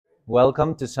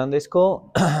Welcome to Sunday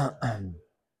School.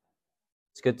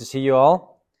 It's good to see you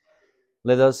all.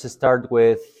 Let us start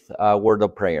with a word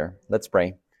of prayer. Let's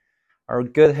pray. Our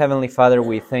good Heavenly Father,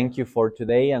 we thank you for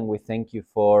today and we thank you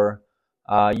for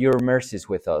your mercies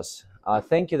with us.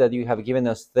 Thank you that you have given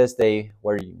us this day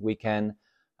where we can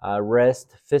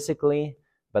rest physically,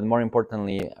 but more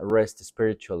importantly, rest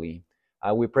spiritually.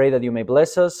 We pray that you may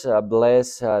bless us,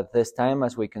 bless this time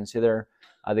as we consider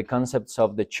the concepts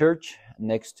of the church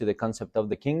next to the concept of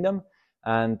the kingdom,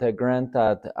 and grant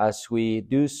that as we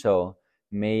do so,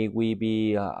 may we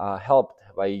be helped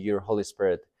by your Holy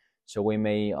Spirit so we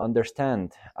may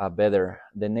understand better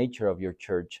the nature of your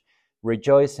church,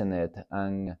 rejoice in it,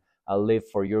 and live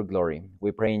for your glory.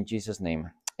 We pray in Jesus'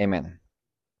 name. Amen.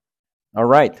 All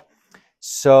right.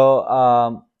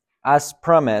 So, as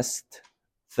promised,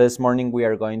 this morning we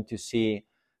are going to see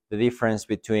the difference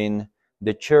between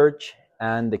the church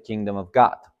and the kingdom of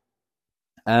God.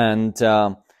 And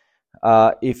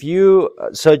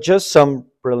just some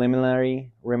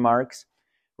preliminary remarks.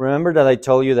 Remember that I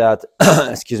told you that,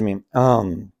 excuse me,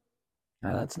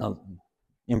 that's not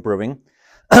improving.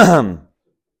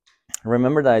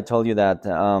 Remember that I told you that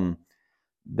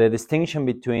the distinction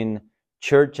between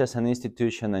church as an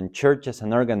institution and church as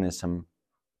an organism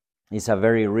is a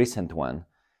very recent one.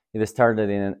 It started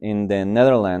in the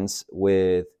Netherlands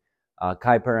with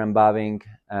Kuyper and Bavinck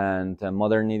and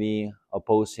modernity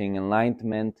opposing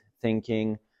Enlightenment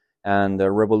thinking and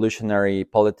revolutionary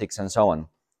politics and so on.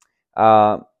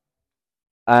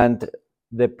 And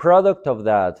the product of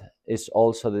that is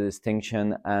also the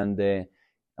distinction and the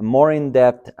more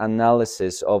in-depth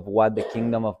analysis of what the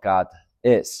kingdom of God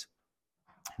is.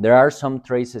 There are some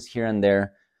traces here and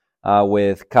there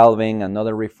with Calvin and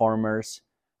other reformers.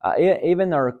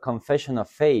 Even our Confession of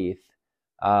Faith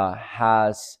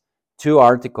has two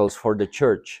articles for the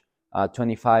church.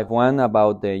 25, one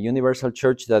about the universal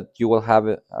church that you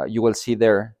will see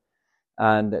there,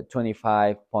 and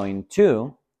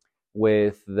 25.2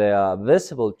 with the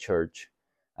visible church.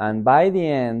 And by the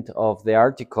end of the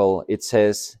article, it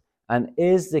says, "And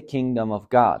is the kingdom of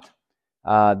God?"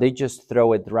 They just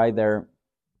throw it right there,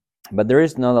 but there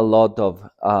is not a lot of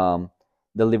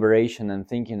deliberation and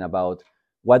thinking about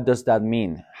what does that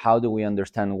mean? How do we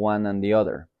understand one and the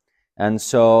other? And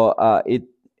so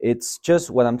it's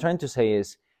just what I'm trying to say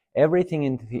is everything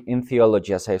in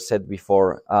theology, as I've said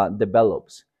before,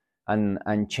 develops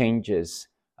and changes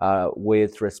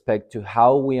with respect to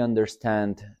how we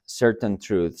understand certain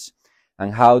truths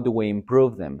and how do we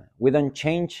improve them. We don't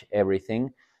change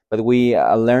everything, but we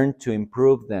learn to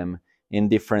improve them in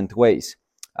different ways.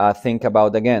 Think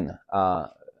about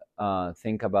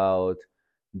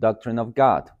doctrine of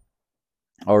God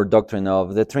or doctrine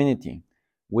of the Trinity.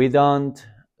 We don't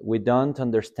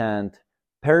understand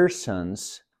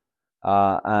persons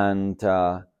and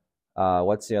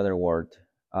what's the other word?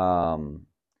 We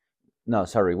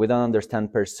don't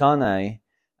understand personae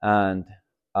and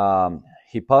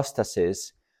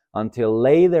hypostasis until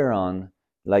later on,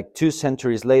 like 2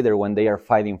 centuries later, when they are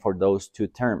fighting for those two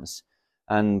terms.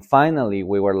 And finally,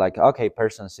 we were like, okay,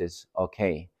 persons is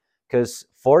okay. Because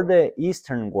for the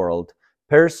Eastern world,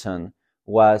 person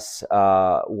was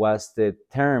the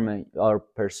term, or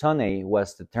personae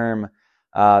was the term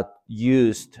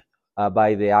used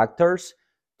by the actors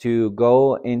to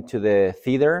go into the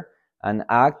theater and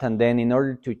act, and then in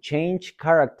order to change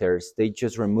characters, they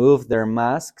just removed their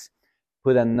masks,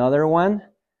 put another one,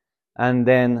 and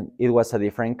then it was a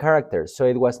different character. So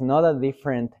it was not a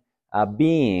different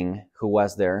being who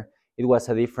was there, it was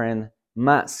a different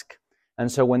mask.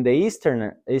 And so when the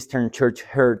Eastern Church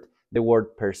heard the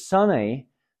word personae,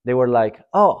 they were like,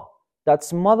 oh,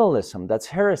 that's modalism, that's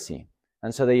heresy.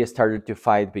 And so they started to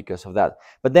fight because of that.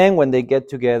 But then when they get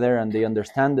together and they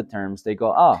understand the terms, they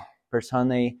go, oh,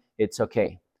 personae, it's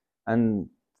okay. And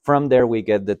from there we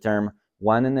get the term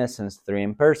one in essence, three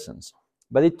in persons.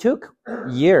 But it took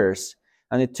years,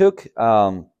 and it took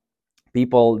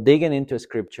people digging into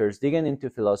scriptures, digging into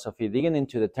philosophy, digging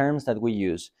into the terms that we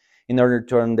use in order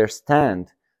to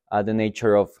understand the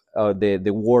nature of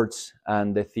the words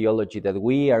and the theology that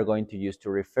we are going to use to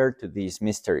refer to these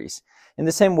mysteries. In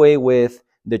the same way with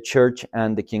the church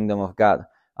and the kingdom of God.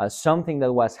 Something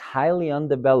that was highly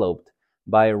undeveloped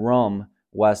by Rome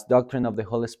was doctrine of the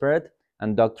Holy Spirit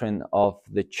and doctrine of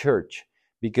the church,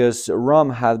 because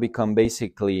Rome had become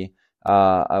basically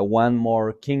one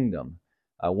more kingdom,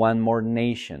 one more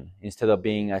nation, instead of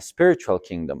being a spiritual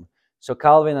kingdom. So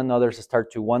Calvin and others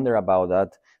start to wonder about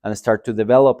that and start to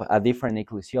develop a different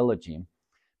ecclesiology.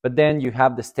 But then you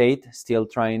have the state still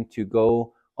trying to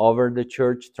go over the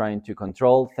church, trying to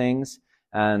control things,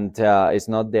 and it's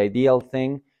not the ideal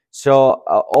thing. So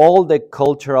all the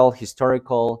cultural,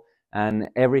 historical, and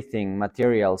everything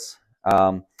materials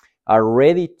are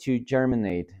ready to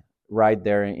germinate right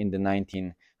there in the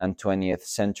 19th and 20th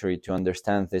century to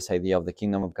understand this idea of the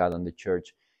kingdom of God and the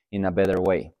church in a better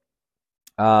way.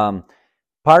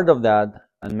 Part of that,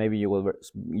 and maybe you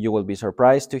will be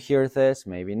surprised to hear this,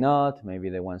 maybe not, maybe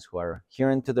the ones who are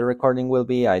hearing to the recording will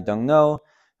be, I don't know.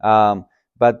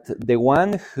 But the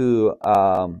one who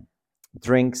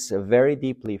drinks very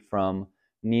deeply from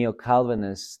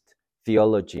neo-Calvinist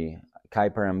theology,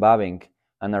 Kuyper and Bavinck,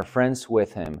 and are friends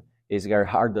with him, is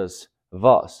Gerhardus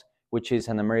Voss, which is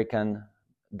an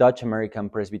Dutch-American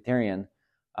Presbyterian,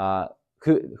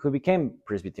 who became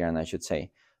Presbyterian, I should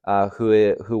say,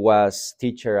 who was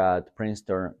teacher at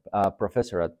Princeton,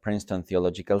 professor at Princeton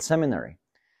Theological Seminary.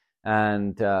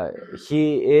 And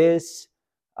he is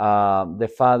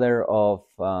the father of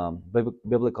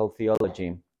biblical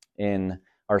theology in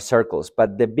our circles.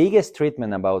 But the biggest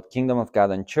treatment about Kingdom of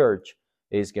God and Church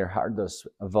is Gerhardus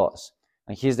Voss.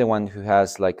 And he's the one who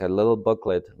has like a little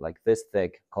booklet like this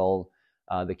thick called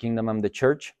The Kingdom and the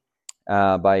Church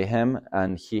by him.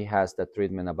 And he has the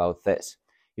treatment about this.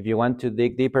 If you want to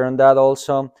dig deeper on that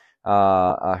also,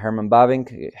 Herman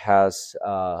Bavinck has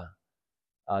a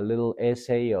little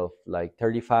essay of like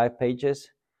 35 pages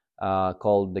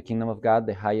called The Kingdom of God,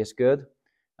 the Highest Good.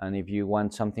 And if you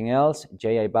want something else,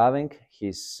 J.I. Bavinck,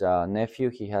 his nephew,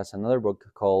 he has another book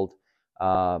called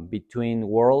Between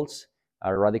Worlds,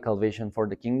 A Radical Vision for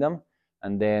the Kingdom.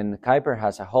 And then Kuyper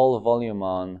has a whole volume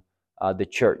on the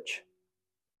church.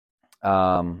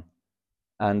 And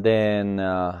then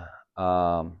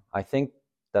I think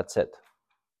that's it.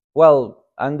 Well,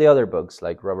 and the other books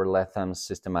like Robert Letham's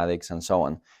Systematics and so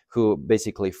on, who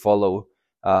basically follow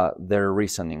their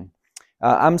reasoning.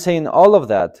 I'm saying all of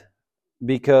that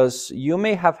because you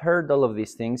may have heard all of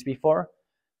these things before,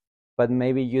 but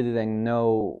maybe you didn't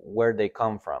know where they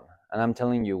come from. And I'm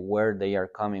telling you where they are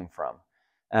coming from.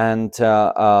 And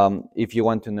if you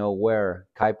want to know where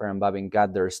Kuyper and Bavinck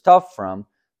got their stuff from,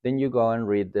 then you go and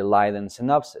read the Leiden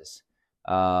Synopsis,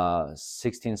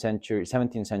 16th century,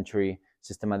 17th century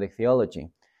systematic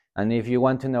theology. And if you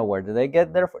want to know where do they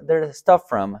get their stuff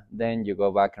from, then you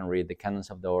go back and read the Canons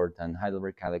of Dort and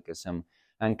Heidelberg Catechism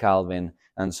and Calvin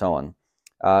and so on.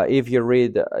 If you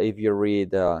read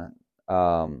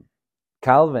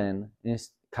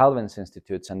Calvin's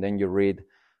Institutes and then you read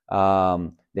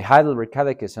the Heidelberg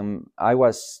Catechism, I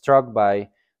was struck by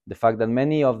the fact that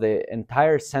many of the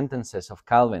entire sentences of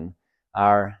Calvin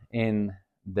are in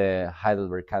the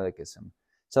Heidelberg Catechism.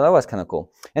 So that was kind of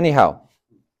cool. Anyhow,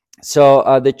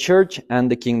 so the church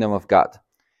and the kingdom of God.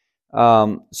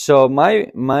 So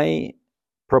my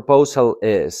proposal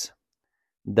is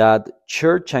that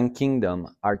church and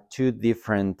kingdom are two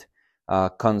different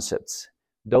concepts.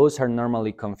 Those are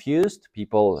normally confused.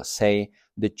 People say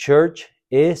the church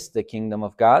is the kingdom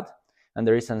of God, and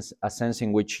there is a sense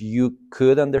in which you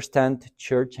could understand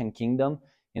church and kingdom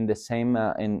in the same,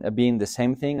 being the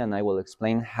same thing, and I will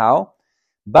explain how.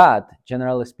 But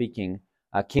generally speaking,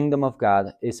 a kingdom of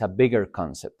God is a bigger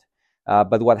concept.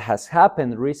 But what has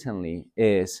happened recently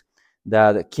is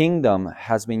that kingdom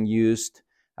has been used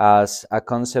as a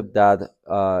concept that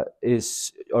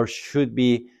is or should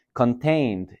be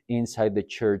contained inside the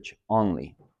church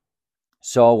only.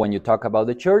 So when you talk about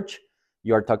the church,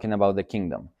 you are talking about the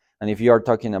kingdom. And if you are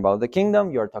talking about the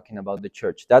kingdom, you are talking about the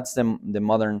church. That's the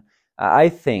modern, I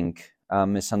think,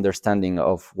 misunderstanding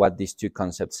of what these two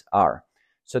concepts are.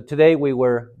 So today we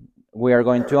are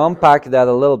going to unpack that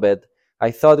a little bit. I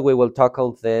thought we will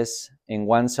tackle this in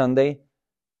one Sunday.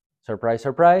 Surprise,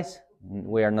 surprise.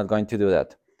 We are not going to do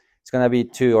that. It's going to be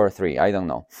 2 or 3. I don't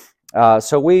know.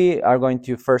 So we are going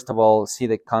to, first of all, see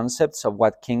the concepts of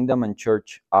what kingdom and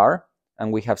church are.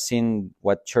 And we have seen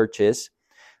what church is.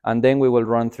 And then we will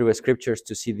run through scriptures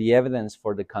to see the evidence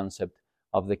for the concept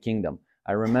of the kingdom.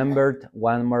 I remembered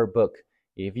one more book.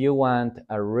 If you want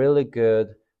a really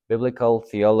good biblical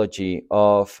theology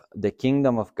of the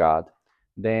kingdom of God,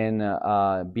 then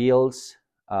Beale's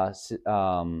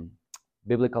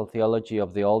biblical theology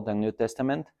of the Old and New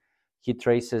Testament, he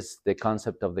traces the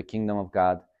concept of the kingdom of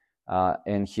God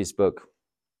in his book.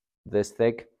 This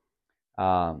thick,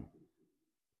 but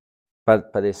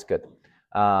it's good.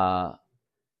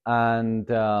 And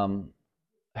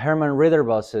Herman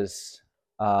Ridderbos's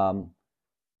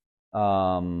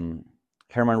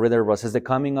The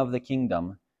Coming of the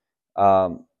Kingdom.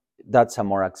 That's a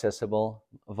more accessible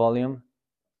volume,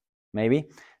 maybe.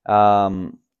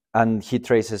 And he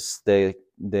traces the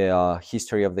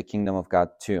history of the kingdom of God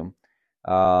too.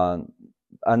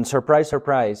 And surprise,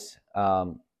 surprise,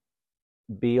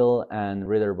 Beale and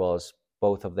Ridderbos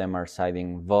both of them are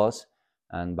citing Voss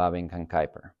and Bavinck and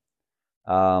Kuyper.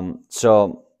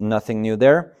 So nothing new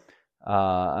there.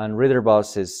 And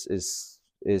Ridderbos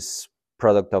is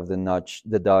product of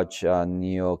the Dutch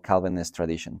neo-Calvinist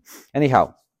tradition.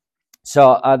 Anyhow,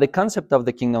 so the concept of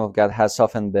the kingdom of God has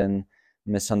often been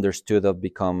misunderstood or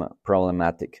become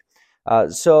problematic.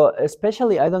 So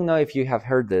especially, I don't know if you have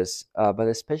heard this, but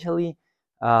especially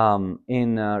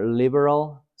in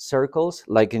liberal circles,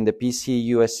 like in the PC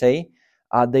USA,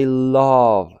 they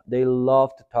love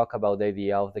to talk about the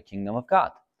idea of the kingdom of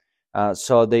God.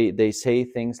 So they say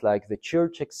things like the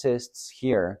church exists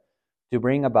here to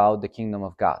bring about the kingdom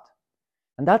of God.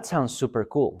 And that sounds super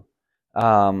cool.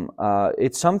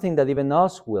 It's something that even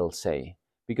us will say,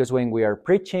 because when we are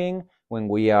preaching, when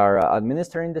we are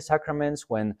administering the sacraments,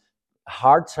 when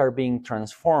hearts are being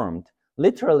transformed,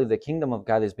 literally the kingdom of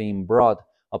God is being brought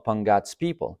upon God's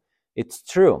people. It's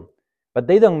true, but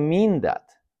they don't mean that.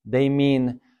 They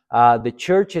mean the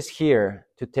church is here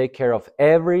to take care of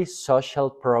every social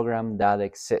program that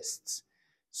exists.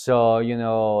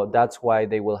 So, that's why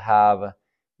they will have,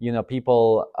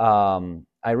 people.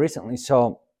 I recently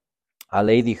saw a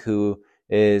lady who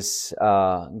is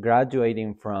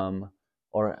graduating from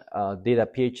or did a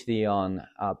PhD on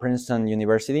Princeton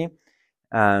University,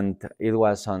 and it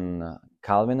was on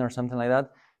Calvin or something like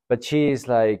that. But she is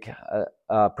like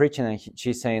preaching, and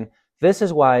she's saying, this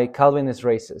is why Calvin is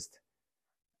racist.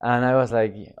 And I was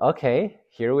like, okay,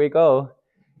 here we go.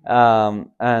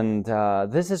 And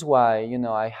this is why,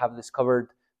 I have discovered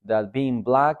that being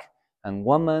black and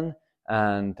woman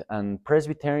and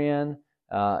Presbyterian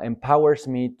empowers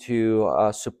me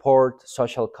to support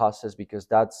social causes, because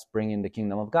that's bringing the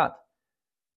kingdom of God.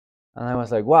 And I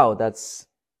was like, wow, that's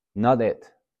not it.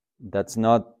 That's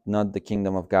not the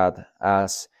kingdom of God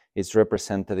as it's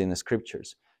represented in the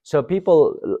scriptures. So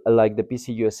people like the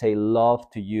PCUSA love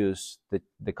to use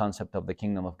the concept of the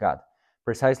kingdom of God,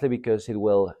 precisely because it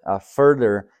will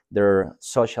further their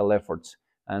social efforts.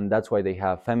 And that's why they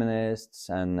have feminists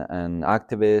and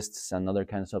activists and other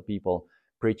kinds of people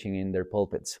preaching in their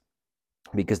pulpits,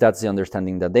 because that's the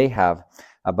understanding that they have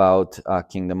about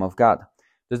kingdom of God.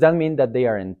 Does that mean that they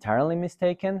are entirely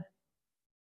mistaken?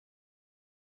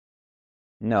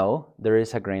 No, there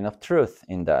is a grain of truth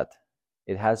in that.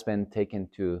 It has been taken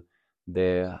to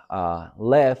the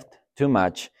left too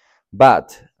much,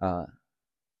 but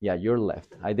yeah, you're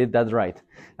left. I did that right.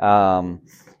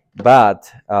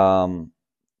 But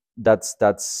that's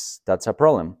a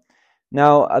problem.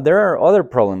 Now, there are other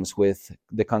problems with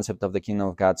the concept of the kingdom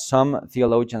of God. Some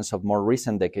theologians of more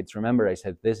recent decades, remember I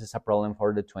said this is a problem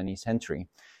for the 20th century.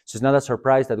 So it's not a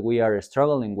surprise that we are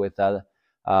struggling with that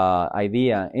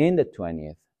idea in the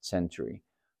 20th century,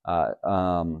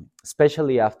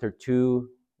 especially after 2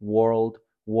 world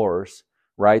wars,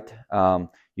 right?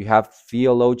 You have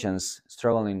theologians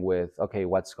struggling with, okay,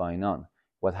 what's going on?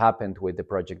 What happened with the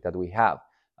project that we have?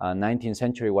 19th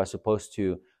century was supposed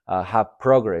to have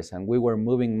progress, and we were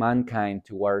moving mankind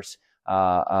towards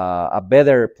a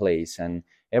better place, and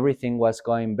everything was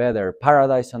going better,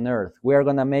 paradise on earth, we are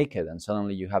going to make it. And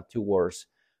suddenly you have 2 wars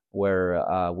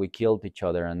where we killed each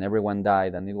other and everyone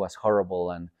died, and it was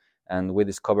horrible, and we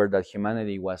discovered that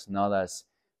humanity was not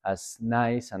as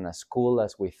nice and as cool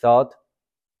as we thought.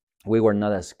 We were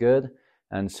not as good,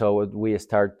 and so we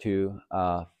start to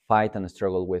fight and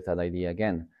struggle with that idea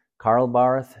again. Karl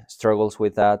Barth struggles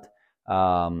with that.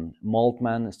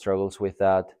 Moltmann struggles with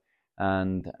that,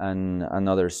 and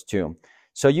others too.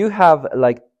 So you have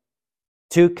like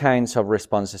 2 kinds of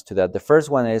responses to that. The first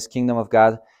one is kingdom of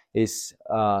God is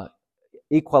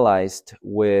equalized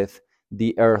with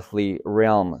the earthly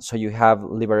realm. So you have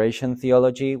liberation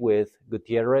theology with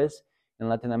Gutierrez in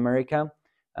Latin America.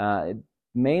 It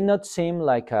may not seem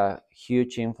like a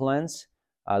huge influence.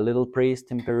 A little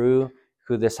priest in Peru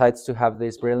who decides to have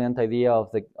this brilliant idea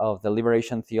of the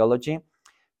liberation theology,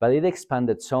 but it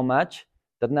expanded so much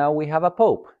that now we have a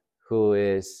pope who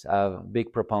is a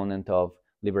big proponent of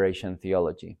liberation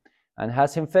theology and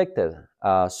has infected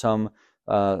some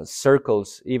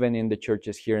circles, even in the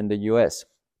churches here in the US.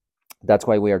 That's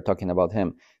why we are talking about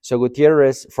him. So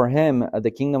Gutierrez, for him,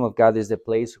 the kingdom of God is the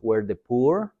place where the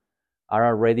poor are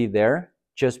already there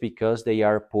just because they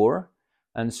are poor.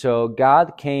 And so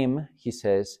God came, he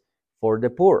says, for the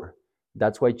poor.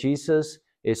 That's why Jesus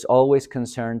is always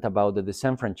concerned about the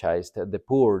disenfranchised, the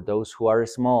poor, those who are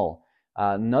small,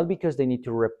 not because they need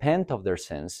to repent of their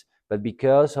sins, but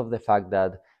because of the fact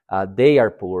that they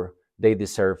are poor, they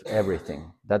deserve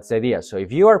everything. That's the idea. So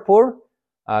if you are poor,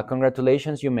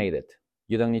 congratulations, you made it.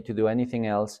 You don't need to do anything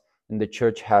else, and the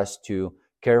church has to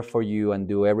care for you and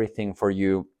do everything for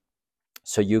you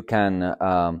so you can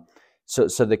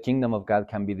so the kingdom of God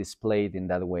can be displayed in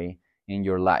that way in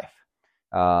your life.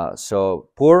 So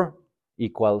poor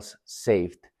equals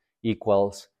saved,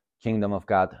 equals kingdom of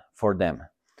God for them.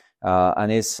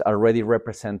 And is already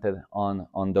represented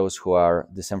on those who are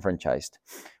disenfranchised.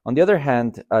 On the other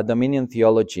hand, dominion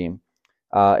theology,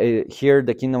 here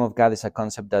the kingdom of God is a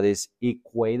concept that is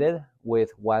equated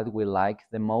with what we like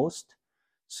the most.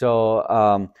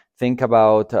 So think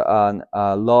about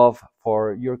love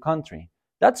for your country.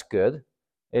 That's good.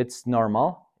 It's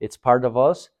normal. It's part of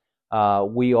us.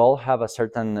 We all have a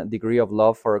certain degree of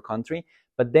love for our country.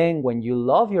 But then when you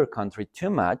love your country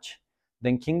too much,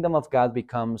 then kingdom of God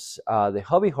becomes the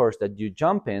hobby horse that you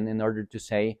jump in order to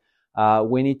say,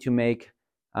 we need to make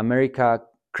America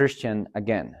Christian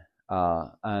again.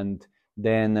 And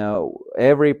then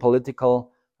every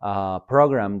political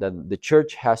program that the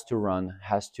church has to run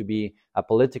has to be a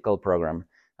political program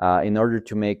in order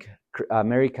to make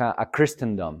America a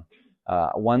Christendom,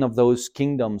 one of those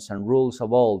kingdoms and rules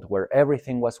of old where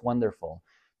everything was wonderful.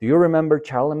 Do you remember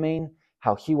Charlemagne?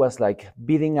 How he was like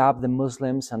beating up the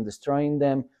Muslims and destroying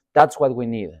them? That's what we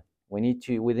need. We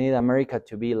need America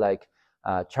to be like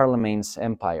Charlemagne's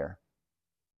empire.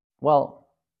 Well,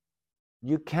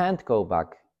 you can't go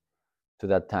back to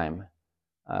that time,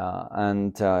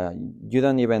 and you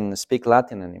don't even speak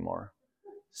Latin anymore.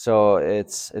 So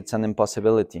it's an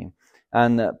impossibility.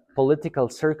 And political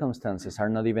circumstances are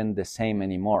not even the same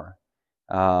anymore.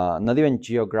 Not even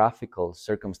geographical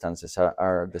circumstances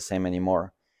are the same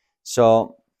anymore.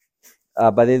 So,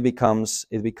 but it becomes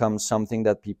something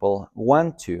that people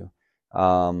want to,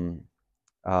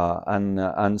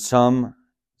 and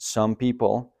some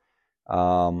people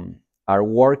are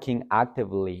working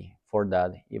actively for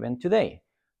that even today.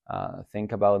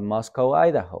 Think about Moscow,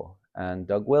 Idaho, and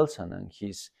Doug Wilson and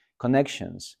his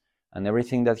connections and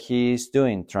everything that he is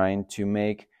doing, trying to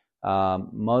make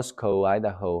Moscow,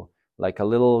 Idaho, like a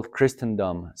little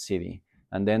Christendom city,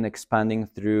 and then expanding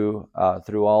through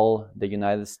all the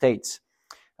United States.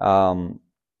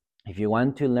 If you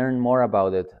want to learn more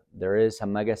about it, there is a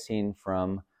magazine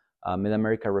from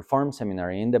Mid-America Reform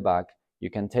Seminary in the back. You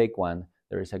can take one.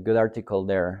 There is a good article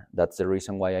there. That's the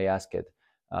reason why I ask it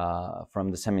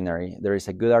from the seminary. There is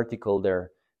a good article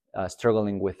there,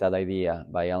 Struggling with That Idea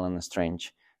by Alan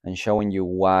Strange, and showing you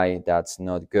why that's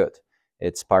not good.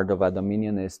 It's part of a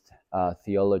dominionist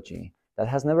theology that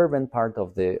has never been part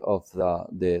of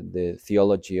the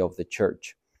theology of the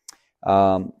church.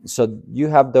 So you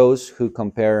have those who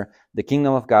compare the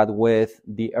kingdom of God with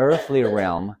the earthly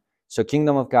realm. So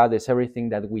kingdom of God is everything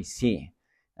that we see,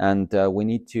 and we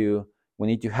need to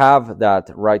have that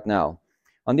right now.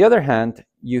 On the other hand,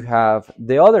 you have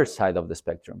the other side of the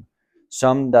spectrum.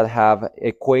 Some that have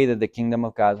equated the kingdom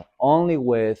of God only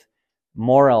with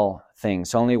moral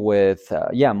things, only with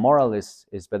moral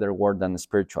is better word than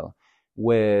spiritual,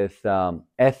 with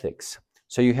ethics.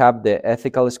 So you have the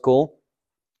ethical school.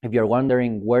 If you're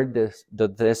wondering where this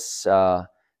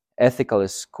ethical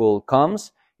school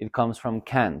comes, it comes from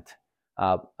Kant,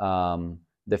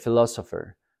 the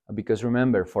philosopher. Because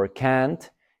remember, for Kant,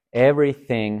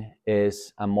 everything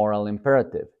is a moral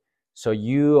imperative. So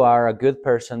you are a good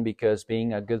person because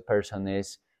being a good person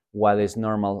is what is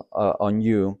normal on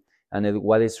you, and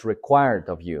what is required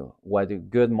of you, what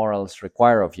good morals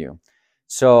require of you.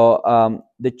 So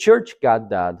the church got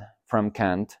that from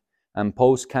Kant, and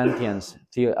post-Kantians,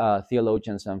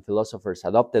 theologians and philosophers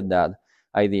adopted that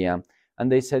idea, and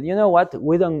they said, you know what,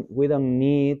 we don't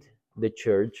need the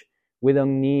church, we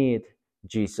don't need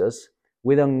Jesus,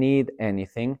 we don't need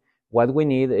anything. What we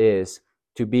need is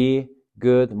to be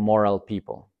good moral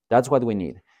people. That's what we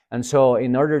need. And so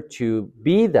in order to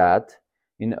be that,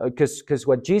 because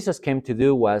what Jesus came to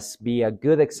do was be a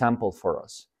good example for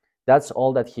us. That's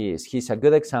all that he is. He's a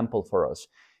good example for us.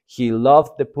 He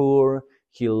loved the poor,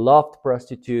 he loved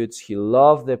prostitutes, he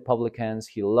loved the publicans,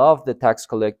 he loved the tax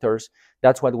collectors.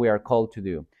 That's what we are called to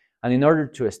do. And in order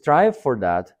to strive for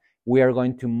that, we are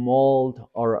going to mold,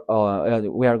 or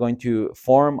we are going to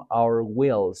form our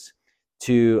wills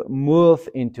to move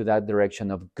into that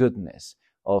direction of goodness,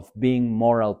 of being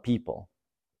moral people.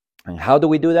 And how do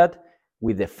we do that?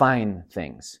 We define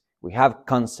things. We have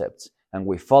concepts and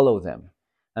we follow them.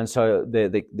 And so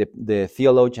the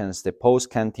theologians, the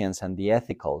post-Kantians and the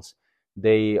ethicals,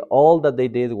 all that they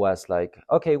did was like,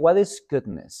 okay, what is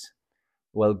goodness?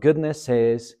 Well, goodness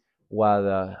is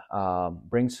what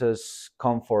brings us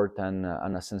comfort and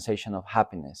a sensation of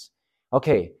happiness.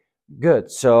 Okay,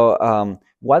 good. So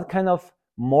what kind of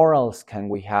morals can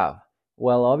we have?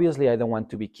 Well, obviously, I don't want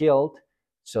to be killed,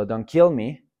 so don't kill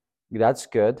me. That's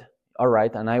good. All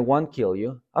right, and I won't kill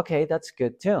you. Okay, that's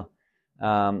good too.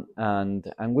 And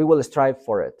we will strive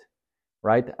for it.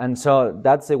 right? And so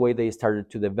that's the way they started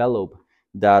to develop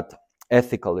that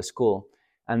ethical school.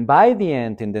 And by the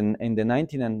end, in the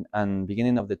 19th and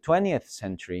beginning of the 20th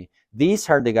century, these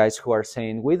are the guys who are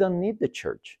saying, we don't need the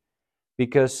church.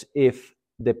 Because if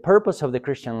the purpose of the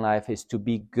Christian life is to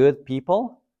be good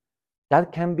people,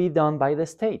 that can be done by the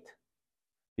state.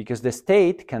 Because the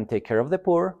state can take care of the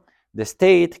poor, the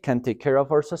state can take care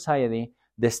of our society,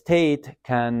 the state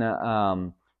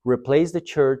can replace the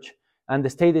church, and the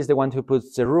state is the one who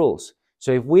puts the rules.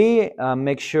 So if we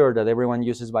make sure that everyone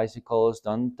uses bicycles,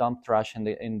 don't dump trash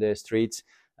in the streets,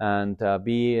 and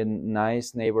be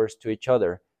nice neighbors to each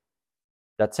other,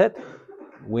 that's it.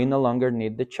 We no longer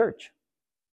need the church.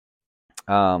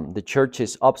 The church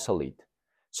is obsolete.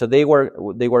 So they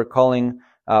were calling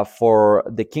for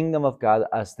the kingdom of God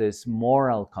as this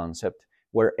moral concept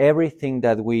where everything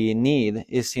that we need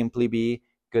is simply be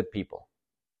good people.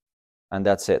 And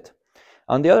that's it.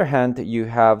 On the other hand, you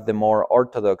have the more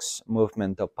orthodox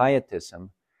movement of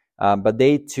pietism, but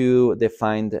they too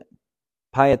defined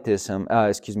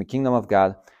kingdom of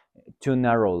God too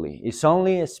narrowly. It's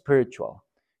only spiritual.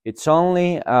 It's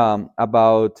only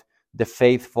about the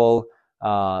faithful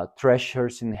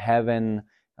treasures in heaven,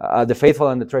 the faithful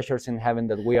and the treasures in heaven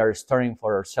that we are storing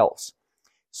for ourselves.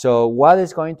 So what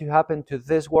is going to happen to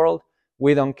this world?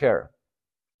 We don't care.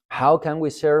 How can we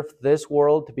serve this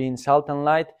world being salt and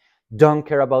light? Don't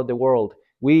care about the world.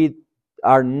 We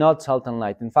are not salt and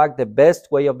light. In fact, the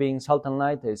best way of being salt and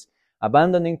light is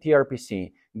abandoning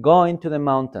TRPC, going to the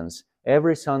mountains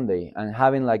every Sunday and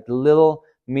having like little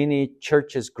mini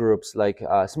churches groups, like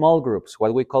small groups,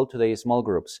 what we call today small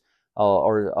groups,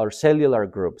 or cellular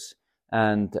groups.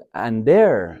 And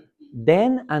there,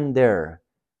 then and there,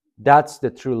 that's the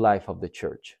true life of the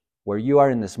church, where you are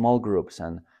in the small groups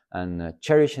and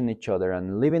cherishing each other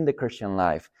and living the Christian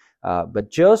life,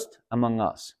 but just among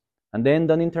us. And then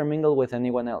don't intermingle with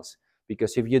anyone else,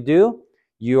 because if you do,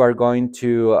 you are going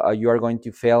to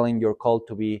fail in your call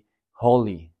to be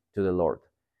holy to the Lord.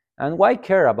 And why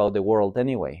care about the world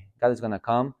anyway? God is going to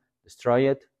come, destroy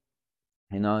it.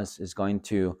 Is going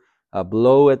to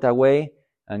blow it away,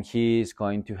 and He is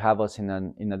going to have us in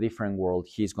a different world.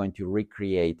 He's going to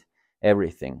recreate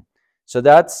everything. So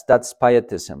that's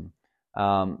pietism.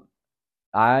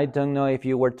 I don't know if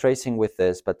you were tracing with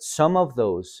this, but some of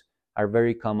those are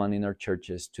very common in our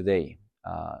churches today.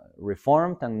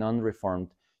 Reformed and non-reformed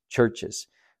churches.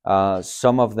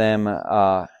 Some of them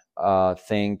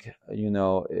think,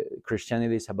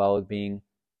 Christianity is about being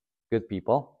good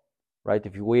people, right?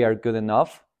 If we are good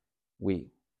enough, we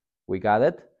got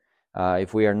it.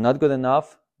 If we are not good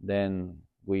enough, then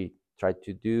we try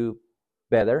to do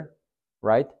better,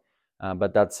 right?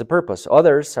 But that's the purpose.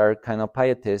 Others are kind of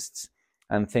pietists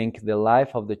and think the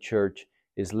life of the church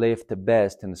is lived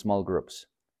best in small groups.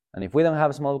 And if we don't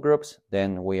have small groups,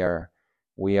 then we are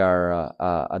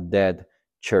a dead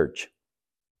church.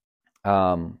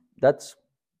 That's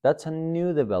a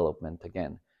new development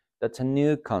again. That's a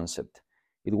new concept.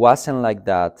 It wasn't like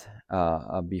that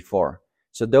before.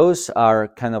 So those are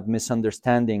kind of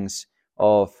misunderstandings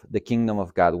of the kingdom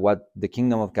of God, what the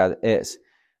kingdom of God is.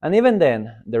 And even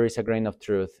then, there is a grain of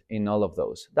truth in all of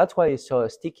those. That's why it's so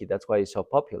sticky. That's why it's so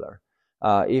popular.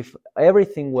 If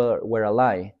everything were a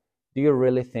lie, do you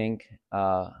really think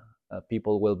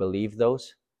people will believe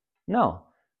those? No.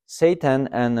 Satan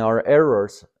and our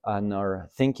errors and our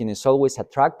thinking is always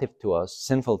attractive to us,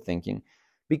 sinful thinking,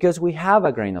 because we have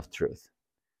a grain of truth.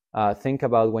 Think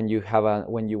about when you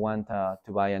want to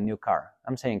buy a new car.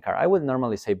 I'm saying car. I would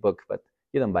normally say book, but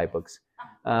you don't buy books.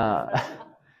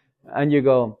 And you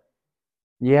go,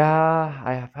 yeah,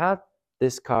 I have had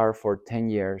this car for 10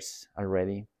 years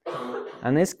already.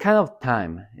 And it's kind of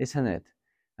time, isn't it?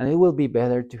 And it will be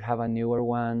better to have a newer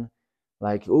one.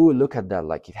 Like, oh, look at that.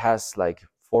 Like, it has like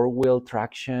 4-wheel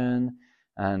traction,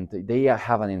 and they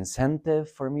have an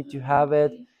incentive for me to have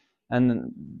it.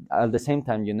 And at the same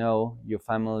time, your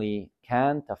family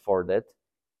can't afford it.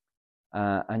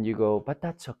 And you go, but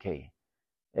that's okay.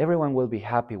 Everyone will be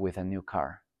happy with a new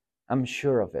car. I'm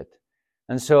sure of it.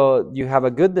 And so you have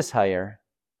a good desire,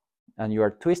 and you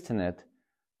are twisting it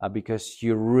because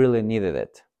you really needed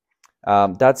it.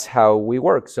 That's how we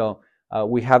work. So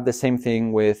we have the same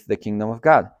thing with the kingdom of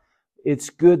God. It's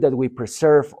good that we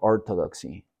preserve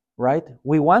orthodoxy, right?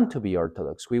 We want to be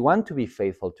orthodox. We want to be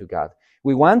faithful to God.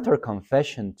 We want our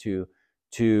confession to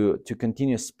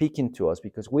continue speaking to us,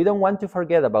 because we don't want to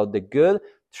forget about the good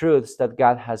truths that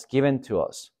God has given to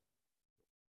us.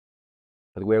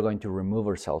 But we're going to remove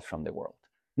ourselves from the world.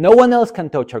 No one else can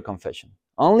touch our confession.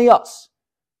 Only us.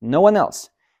 No one else.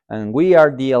 And we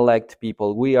are the elect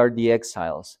people. We are the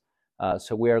exiles.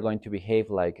 So we are going to behave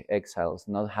like exiles,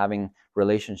 not having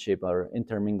relationship or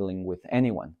intermingling with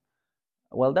anyone.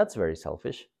 Well, that's very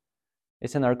selfish.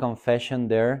 Isn't our confession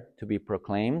there to be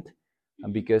proclaimed?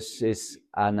 Because it's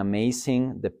an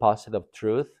amazing deposit of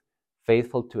truth,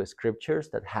 faithful to scriptures,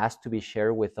 that has to be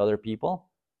shared with other people.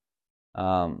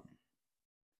 The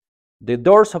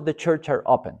doors of the church are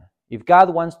open. If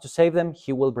God wants to save them,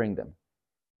 He will bring them.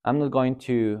 I'm not going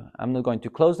to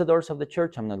close the doors of the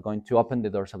church. I'm not going to open the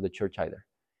doors of the church either.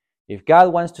 If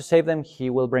God wants to save them, He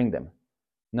will bring them.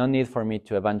 No need for me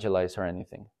to evangelize or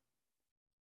anything.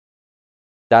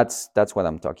 That's what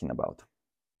I'm talking about.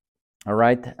 All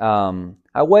right.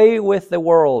 Away with the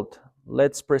world.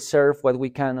 Let's preserve what we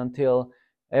can until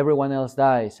everyone else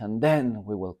dies, and then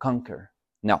we will conquer.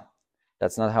 No,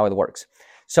 that's not how it works.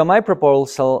 So my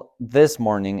proposal this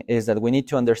morning is that we need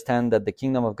to understand that the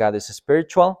kingdom of God is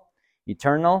spiritual,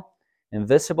 eternal,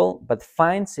 invisible, but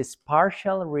finds its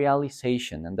partial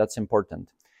realization, and that's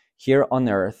important, here on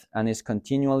earth, and is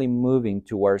continually moving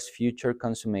towards future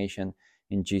consummation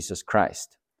in Jesus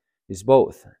Christ. It's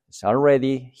both. It's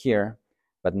already here,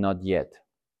 but not yet.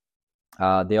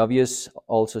 The obvious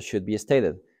also should be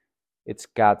stated. It's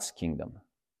God's kingdom.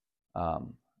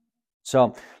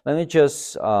 So let me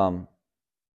just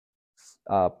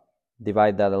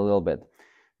divide that a little bit.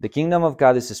 The kingdom of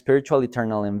God is spiritual,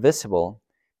 eternal, invisible,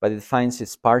 but it finds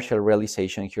its partial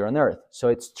realization here on earth. So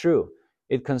it's true.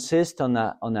 It consists on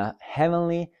a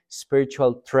heavenly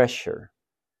spiritual treasure,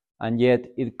 and yet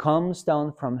it comes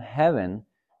down from heaven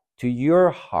to your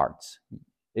hearts.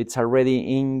 It's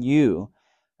already in you,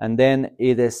 and then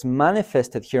it is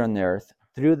manifested here on earth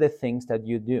through the things that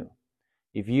you do.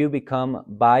 If you become,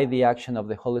 by the action of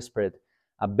the Holy Spirit,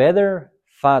 a better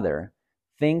father,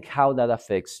 think how that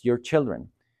affects your children.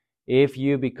 If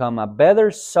you become a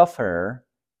better sufferer,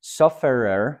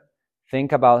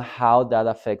 think about how that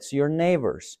affects your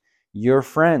neighbors, your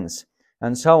friends,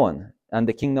 and so on. And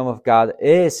the kingdom of God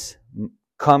is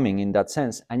coming in that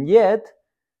sense. And yet,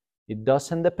 it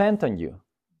doesn't depend on you.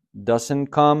 It doesn't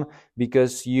come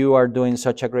because you are doing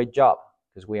such a great job,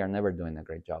 because we are never doing a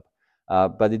great job.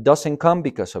 But it doesn't come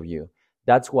because of you.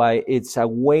 That's why it's a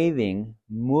waiting,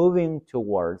 moving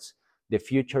towards the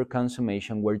future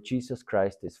consummation where Jesus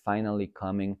Christ is finally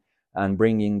coming and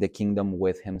bringing the kingdom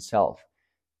with Himself.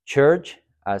 Church,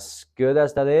 as good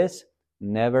as that is,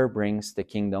 never brings the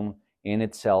kingdom in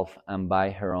itself and by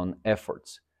her own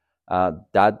efforts.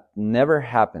 That never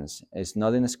happens. It's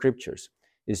not in the scriptures.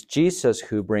 It's Jesus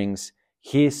who brings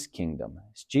His kingdom.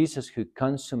 It's Jesus who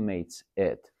consummates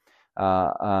it.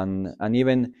 And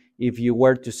even if you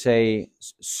were to say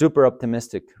super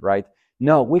optimistic, right?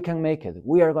 No, we can make it.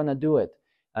 We are going to do it.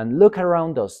 And look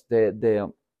around us.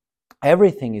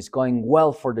 Everything is going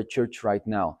well for the church right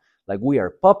now. Like, we are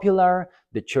popular.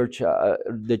 The church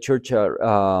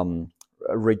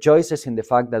rejoices in the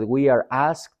fact that we are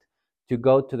asked to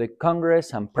go to the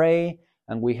Congress and pray,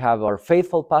 and we have our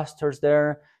faithful pastors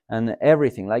there and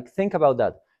everything. Like, think about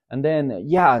that. And then,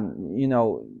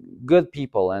 good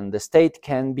people, and the state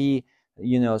can be,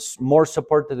 more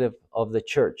supportive of the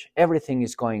church. Everything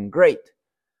is going great.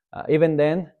 Even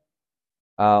then,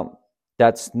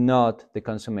 that's not the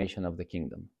consummation of the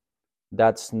kingdom.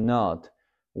 That's not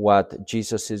what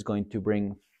Jesus is going to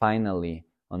bring finally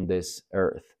on this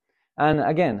earth. And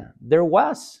again, there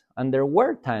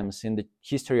were times in the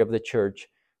history of the church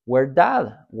where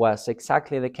that was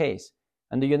exactly the case.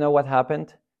 And do you know what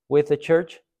happened with the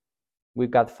church? We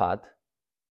got fat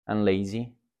and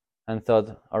lazy and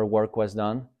thought our work was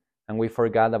done, and we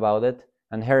forgot about it,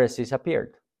 and heresies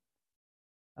appeared.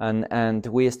 And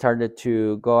we started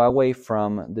to go away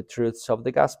from the truths of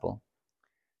the gospel.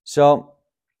 So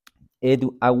it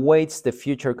awaits the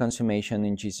future consummation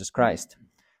in Jesus Christ.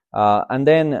 And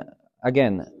then,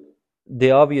 again,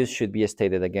 the obvious should be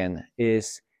stated again,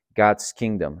 is God's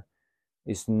kingdom.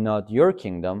 It's not your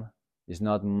kingdom. It's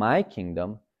not my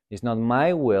kingdom. It's not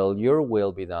my will, your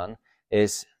will be done.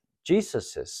 It's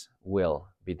Jesus's will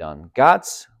be done.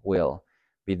 God's will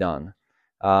be done.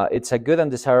 It's a good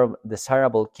and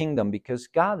desirable kingdom because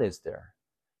God is there.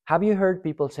 Have you heard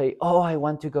people say, "Oh, I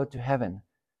want to go to heaven"?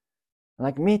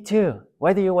 Like, me too.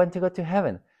 Why do you want to go to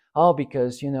heaven? Oh,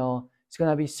 because, it's going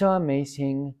to be so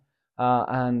amazing.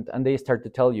 And they start to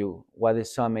tell you what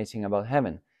is so amazing about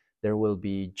heaven. There will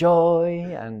be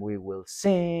joy, and we will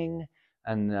sing,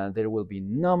 and there will be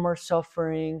no more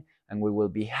suffering, and we will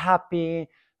be happy.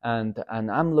 And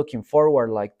I'm looking forward,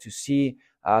 like, to see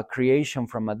creation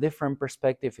from a different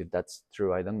perspective, if that's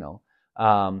true, I don't know.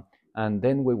 And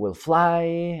then we will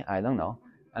fly, I don't know.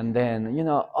 And then,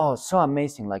 so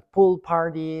amazing, like pool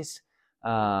parties,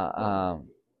 and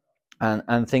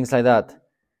things like that.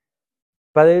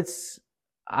 But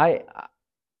I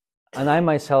I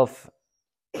myself,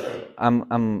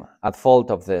 I'm at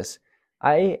fault of this.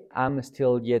 I am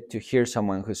still yet to hear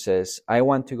someone who says, I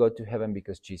want to go to heaven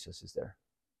because Jesus is there.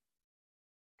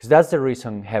 Because that's the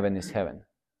reason heaven is heaven.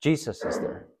 Jesus is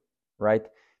there, right?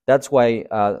 That's why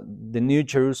the new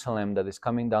Jerusalem that is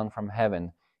coming down from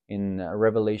heaven in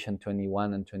Revelation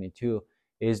 21 and 22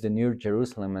 is the new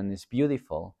Jerusalem, and it's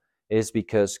beautiful, is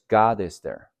because God is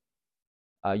there.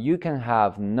 You can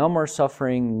have no more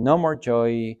suffering, no more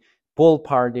joy, pool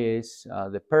parties,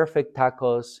 the perfect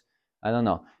tacos, I don't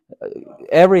know,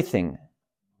 everything.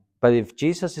 But if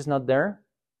Jesus is not there,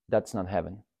 that's not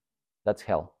heaven. That's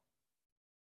hell.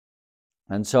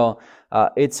 And so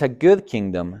it's a good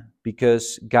kingdom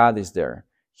because God is there.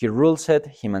 He rules it,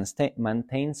 He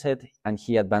maintains it, and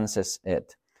He advances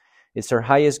it. It's our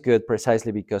highest good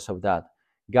precisely because of that.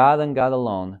 God and God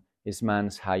alone is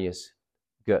man's highest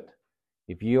good.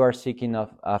 If you are seeking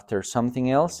after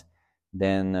something else,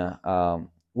 then,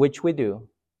 which we do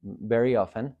very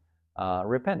often,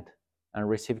 repent and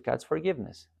receive God's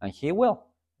forgiveness. And He will.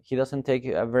 He doesn't take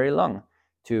very long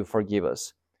to forgive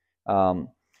us.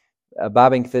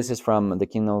 Babbing, this is from The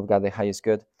Kingdom of God, the Highest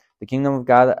Good. The Kingdom of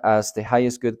God as the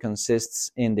highest good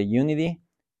consists in the unity,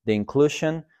 the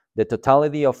inclusion, the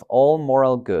totality of all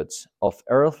moral goods, of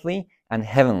earthly and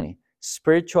heavenly,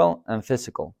 spiritual and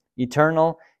physical,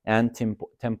 eternal and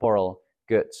temporal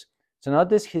goods. So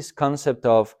notice his concept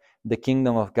of the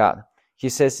kingdom of God. He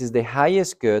says it's the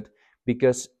highest good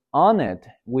because on it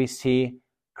we see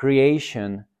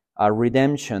creation,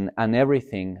 redemption, and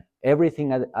everything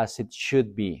as it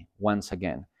should be once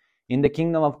again. In the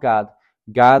kingdom of God,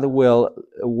 God will,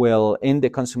 in the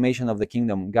consummation of the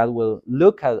kingdom, God will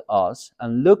look at us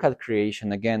and look at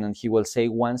creation again, and He will say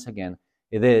once again,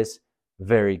 it is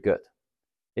very good.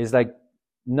 It's like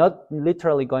not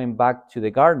literally going back to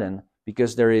the garden,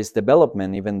 because there is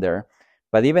development even there,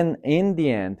 but even in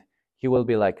the end, He will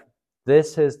be like,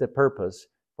 this is the purpose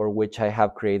for which I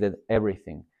have created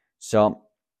everything. So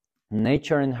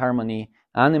nature in harmony,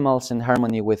 animals in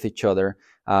harmony with each other,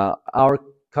 our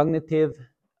cognitive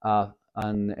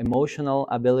and emotional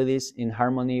abilities in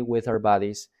harmony with our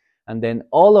bodies, and then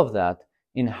all of that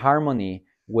in harmony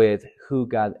with who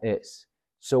God is.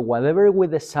 So whatever we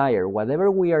desire, whatever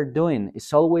we are doing,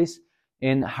 is always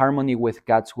in harmony with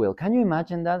God's will. Can you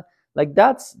imagine that? Like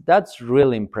that's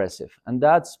really impressive, and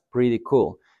that's pretty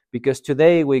cool, because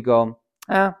today we go,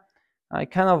 I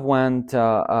kind of want to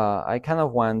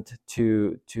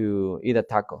eat a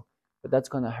taco, but that's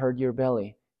gonna hurt your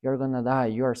belly. You're gonna die.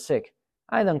 You're sick.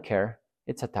 I don't care.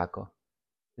 It's a taco.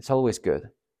 It's always good.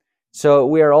 So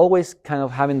we are always kind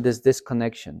of having this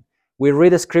disconnection. We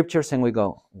read the scriptures and we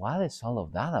go, what is all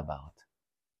of that about?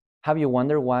 Have you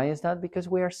wondered why is that? Because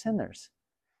we are sinners.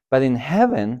 But in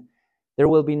heaven, there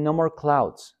will be no more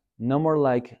clouds, no more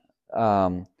like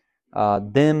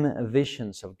dim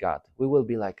visions of God. We will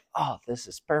be like, oh, this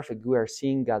is perfect. We are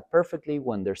seeing God perfectly.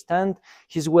 We understand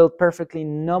His will perfectly.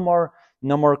 No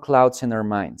more clouds in our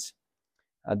minds.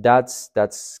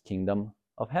 That's kingdom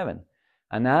of heaven.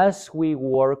 And as we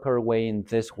work our way in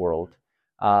this world,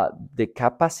 the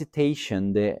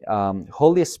capacitation, the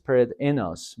Holy Spirit in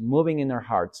us, moving in our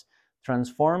hearts,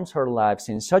 transforms our lives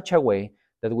in such a way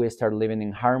that we start living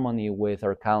in harmony with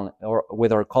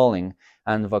our calling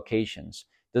and vocations.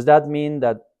 Does that mean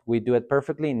that we do it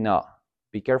perfectly? No.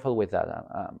 Be careful with that.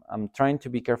 I'm trying to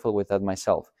be careful with that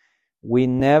myself. We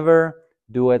never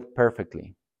do it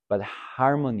perfectly, but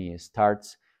harmony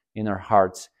starts in our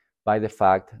hearts by the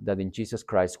fact that in Jesus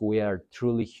Christ we are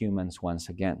truly humans once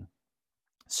again.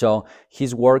 So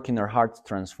His work in our hearts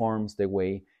transforms the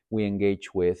way we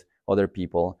engage with other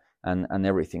people and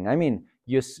everything. I mean,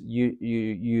 you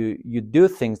do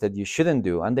things that you shouldn't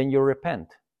do, and then you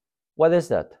repent. What is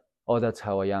that? Oh, that's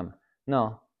how I am.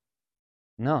 No,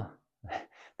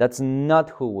 that's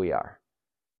not who we are.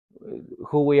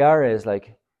 Who we are is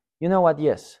like, you know what?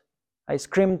 Yes, I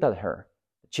screamed at her.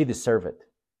 She deserved it.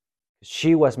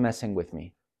 She was messing with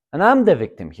me. And I'm the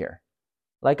victim here.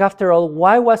 Like, after all,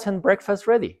 why wasn't breakfast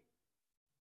ready?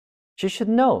 She should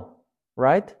know,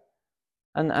 right?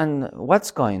 And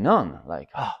what's going on? Like,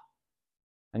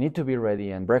 I need to be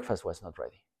ready, and breakfast was not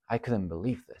ready. I couldn't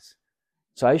believe this.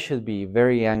 So I should be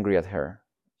very angry at her.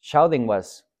 Shouting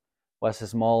was a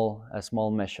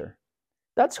small measure.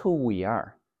 That's who we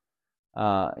are.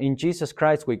 In Jesus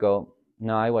Christ, we go,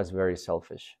 no, I was very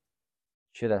selfish.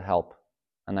 Should have helped,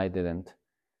 and I didn't.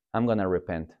 I'm going to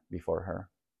repent before her,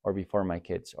 or before my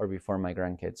kids, or before my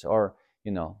grandkids, or,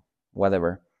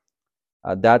 whatever.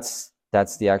 That's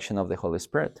the action of the Holy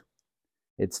Spirit.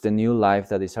 It's the new life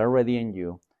that is already in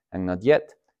you and not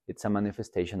yet. It's a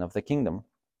manifestation of the kingdom.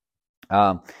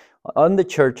 Um, on the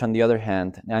church, on the other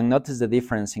hand, and notice the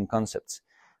difference in concepts.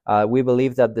 We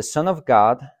believe that the Son of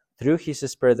God, through his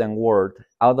Spirit and Word,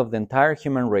 out of the entire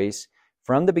human race,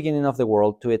 from the beginning of the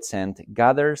world to its end,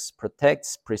 gathers,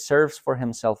 protects, preserves for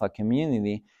himself a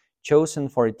community chosen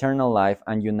for eternal life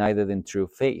and united in true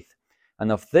faith.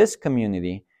 And of this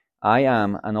community, I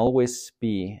am and always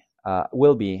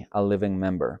will be a living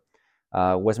member.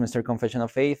 Westminster Confession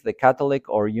of Faith, the Catholic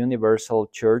or universal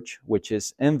church, which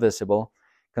is invisible,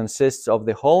 consists of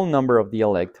the whole number of the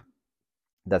elect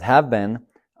that have been,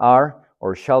 are,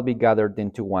 or shall be gathered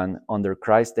into one under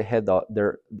Christ the head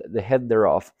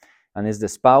thereof, and is the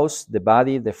spouse, the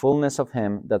body, the fullness of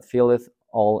him that filleth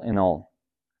all in all.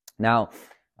 Now,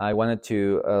 I wanted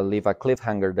to leave a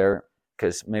cliffhanger there,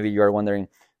 because maybe you are wondering,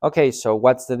 okay, so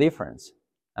what's the difference?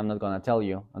 I'm not going to tell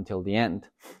you until the end.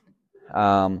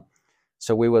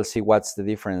 So we will see what's the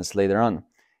difference later on.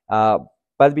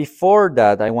 But before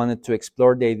that, I wanted to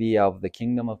explore the idea of the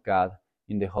kingdom of God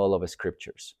in the whole of the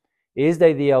scriptures. Is the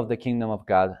idea of the kingdom of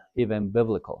God even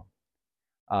biblical?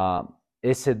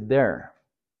 Is it there?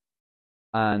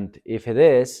 And if it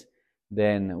is,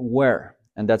 then where?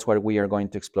 And that's what we are going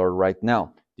to explore right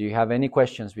now. Do you have any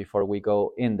questions before we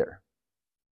go in there?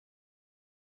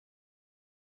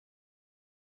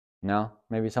 No?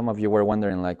 Maybe some of you were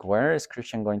wondering, like, where is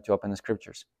Cristian going to open the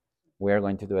scriptures? We are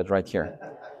going to do it right here.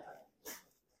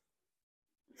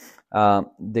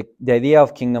 The idea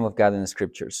of kingdom of God in the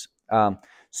scriptures.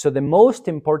 So the most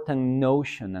important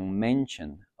notion and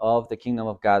mention of the kingdom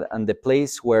of God, and the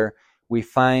place where we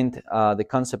find the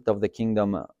concept of the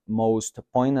kingdom most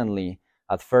poignantly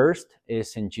at first,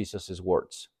 is in Jesus'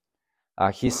 words.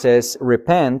 He says,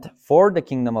 repent, for the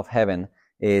kingdom of heaven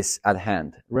is at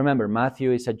hand. Remember,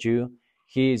 Matthew is a Jew.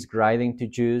 He is writing to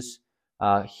Jews.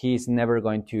 He's never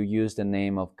going to use the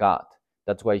name of God.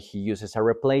 That's why he uses a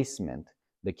replacement,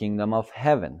 the kingdom of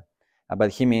heaven.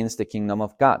 But he means the kingdom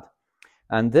of God.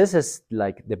 And this is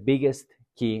like the biggest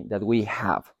key that we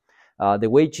have. The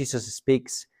way Jesus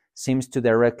speaks seems to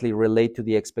directly relate to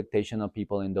the expectation of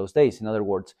people in those days. In other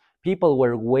words, people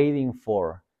were waiting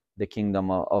for the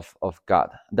kingdom of God.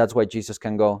 That's why Jesus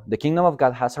can go, the kingdom of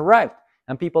God has arrived.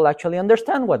 And people actually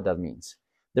understand what that means.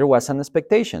 There was an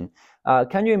expectation.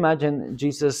 Can you imagine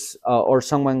Jesus or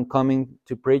someone coming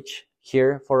to preach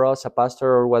here for us, a pastor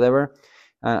or whatever,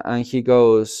 and he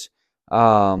goes,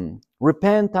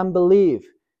 repent and believe,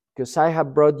 because I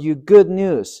have brought you good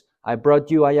news. I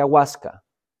brought you ayahuasca.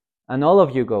 And all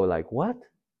of you go like, what?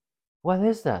 What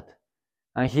is that?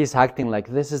 And he's acting like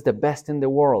this is the best in the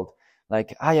world,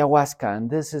 like ayahuasca, and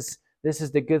this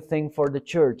is the good thing for the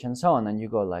church, and so on. And you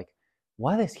go like,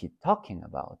 what is he talking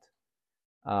about?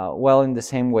 Well, in the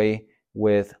same way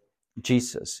with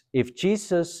Jesus. If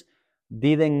Jesus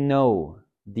didn't know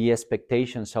the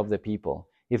expectations of the people,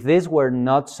 if this were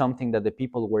not something that the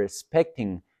people were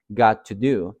expecting God to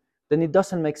do, then it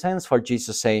doesn't make sense for Jesus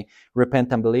to say,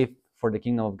 repent and believe, for the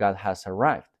kingdom of God has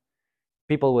arrived.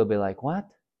 People will be like, what?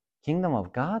 Kingdom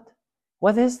of God?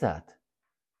 What is that?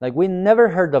 Like, we never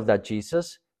heard of that,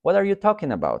 Jesus. What are you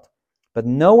talking about? But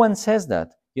no one says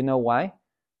that. You know why?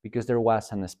 Because there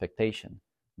was an expectation.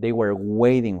 They were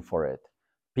waiting for it.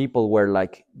 People were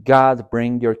like, God,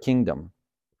 bring your kingdom.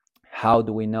 How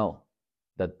do we know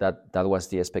that was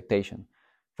the expectation?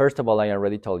 First of all, I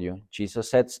already told you,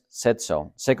 Jesus said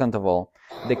so. Second of all,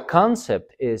 the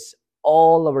concept is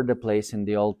all over the place in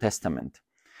the Old Testament.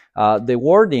 The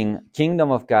wording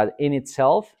kingdom of God in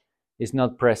itself is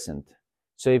not present.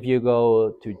 So if you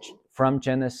go from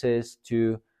Genesis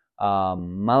to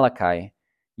Malachi,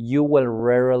 you will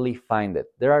rarely find it.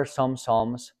 There are some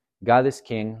Psalms, God is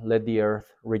king, let the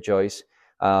earth rejoice,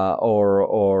 or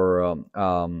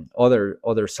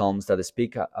other Psalms that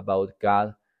speak about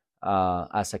God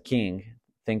as a king.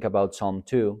 Think about Psalm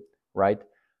 2, right?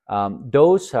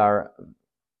 Those are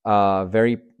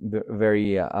very,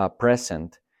 very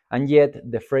present, and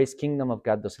yet the phrase kingdom of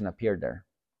God doesn't appear there.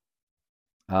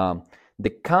 The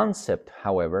concept,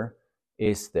 however,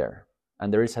 is there,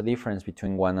 and there is a difference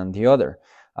between one and the other.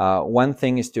 One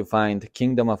thing is to find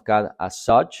kingdom of God as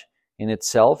such in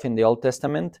itself in the Old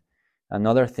Testament.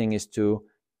 Another thing is to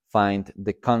find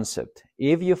the concept.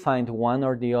 If you find one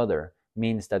or the other,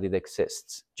 means that it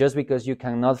exists. Just because you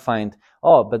cannot find,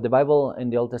 but the Bible in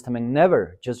the Old Testament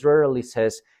never, just rarely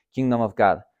says kingdom of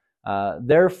God.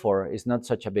 Therefore, it's not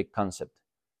such a big concept.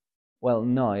 Well,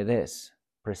 no, it is.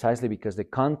 Precisely because the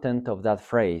content of that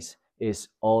phrase is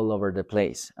all over the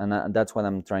place. And that's what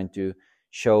I'm trying to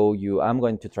show you. I'm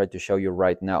going to try to show you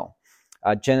right now.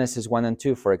 Genesis 1 and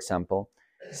 2, for example,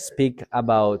 speak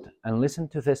about, and listen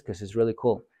to this because it's really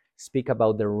cool, speak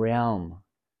about the realm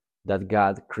that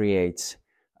God creates.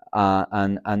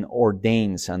 and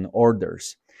ordains and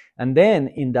orders. And then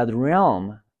in that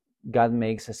realm, God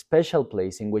makes a special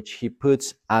place in which he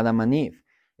puts Adam and Eve.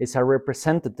 It's a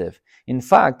representative. In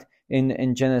fact,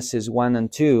 in Genesis 1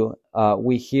 and 2,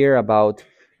 we hear about,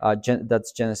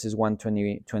 that's Genesis 1,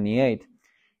 28,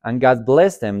 and God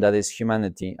blessed them, that is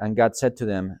humanity, and God said to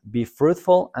them, be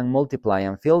fruitful and multiply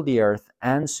and fill the earth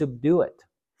and subdue it,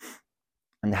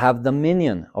 and have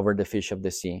dominion over the fish of the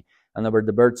sea, and over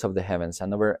the birds of the heavens,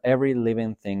 and over every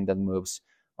living thing that moves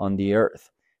on the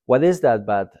earth. What is that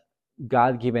but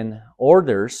God given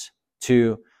orders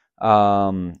to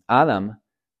Adam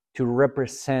to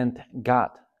represent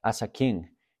God as a king?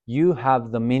 You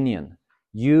have dominion.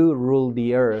 You rule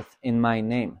the earth in my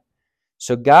name.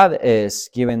 So God is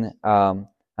given an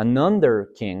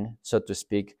under king, so to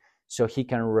speak, so he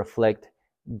can reflect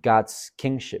God's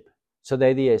kingship. So the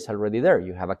idea is already there.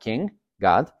 You have a king,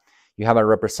 God. You have a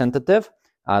representative,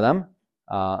 Adam.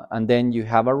 And then you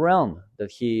have a realm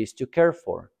that he is to care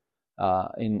for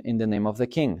in the name of the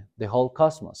king, the whole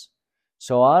cosmos.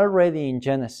 So already in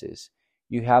Genesis,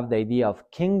 you have the idea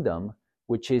of kingdom,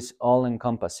 which is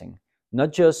all-encompassing.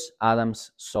 Not just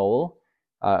Adam's soul.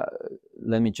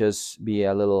 Let me just be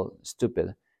a little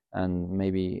stupid and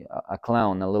maybe a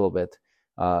clown a little bit.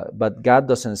 But God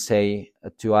doesn't say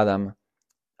to Adam,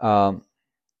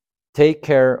 take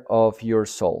care of your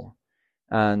soul.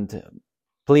 And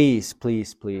please,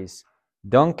 please, please,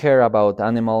 don't care about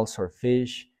animals or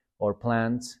fish or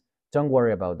plants. Don't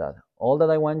worry about that. All that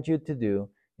I want you to do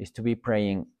is to be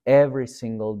praying every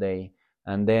single day.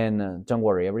 And then don't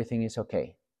worry, everything is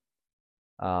okay.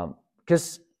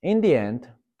 Because in the end,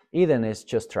 Eden is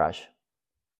just trash.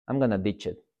 I'm going to ditch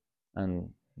it and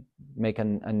make a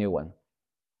new one.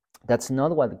 That's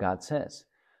not what God says.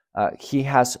 He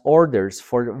has orders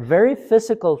for very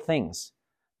physical things.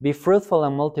 Be fruitful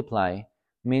and multiply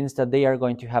means that they are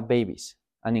going to have babies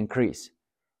and increase.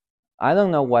 I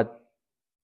don't know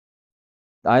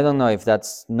if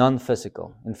that's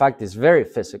non-physical. In fact, it's very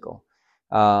physical.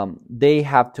 They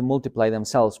have to multiply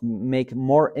themselves, make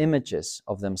more images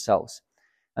of themselves.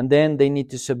 And then they need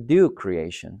to subdue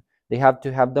creation. They have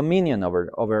to have dominion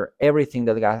over everything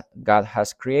that God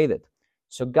has created.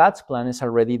 So God's plan is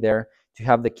already there to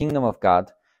have the kingdom of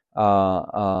God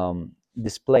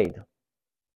displayed,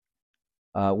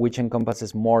 which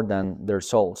encompasses more than their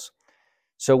souls.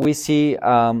 So we see,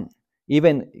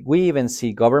 we even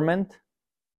see government,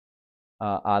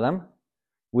 Adam.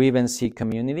 We even see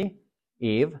community,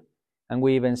 Eve, and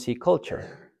we even see culture.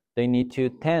 They need to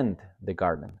tend the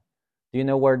garden. Do you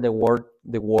know where the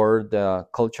word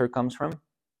culture comes from?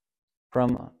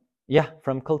 From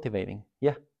cultivating.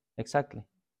 Yeah, exactly.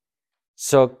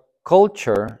 So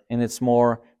culture, in its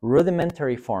more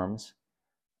rudimentary forms,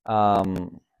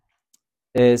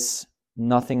 is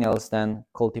nothing else than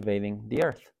cultivating the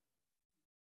earth.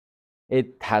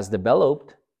 It has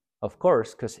developed, of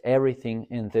course, because everything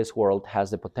in this world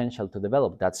has the potential to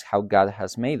develop. That's how God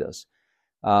has made us.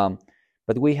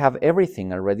 But we have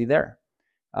everything already there.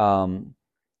 Man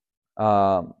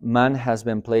has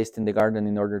been placed in the garden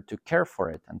in order to care for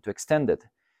it and to extend it.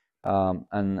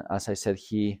 And as I said,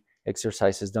 he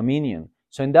exercises dominion.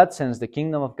 So in that sense, the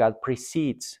kingdom of God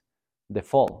precedes the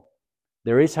fall.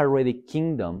 There is already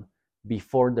kingdom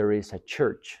before there is a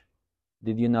church.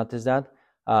 Did you notice that?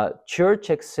 Church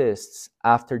exists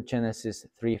after Genesis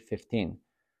 3:15.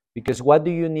 Because what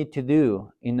do you need to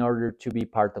do in order to be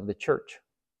part of the church?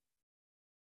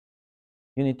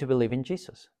 You need to believe in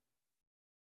Jesus.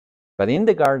 But in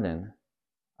the garden,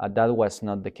 that was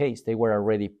not the case. They were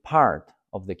already part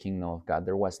of the kingdom of God.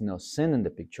 There was no sin in the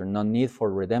picture, no need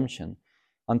for redemption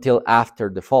until after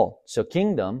the fall. So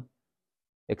kingdom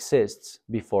exists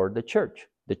before the church.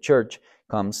 The church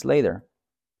comes later.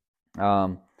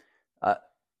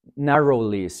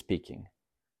 Narrowly speaking.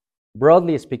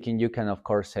 Broadly speaking, you can of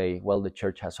course say, well, the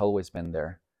church has always been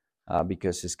there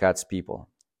because it's God's people.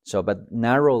 So, but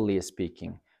narrowly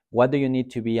speaking, what do you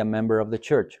need to be a member of the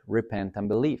church? Repent and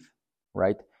believe,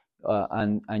 right?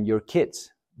 And your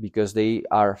kids, because they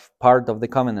are part of the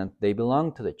covenant, they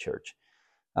belong to the church.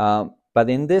 But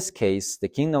in this case, the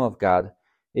kingdom of God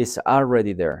is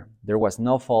already there. There was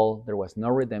no fall, there was no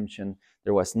redemption,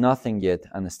 there was nothing yet,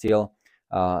 and still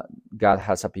God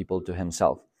has a people to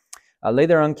himself.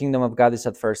 Later on, kingdom of God is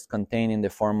at first contained in the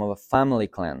form of a family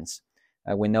clans.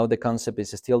 We know the concept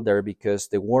is still there because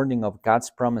the wording of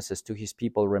God's promises to his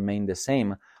people remain the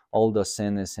same, although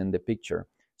sin is in the picture.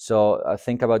 So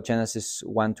think about Genesis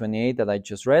 1:28 that I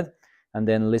just read, and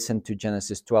then listen to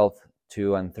Genesis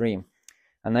 12:2 and 3.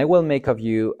 And I will make of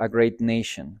you a great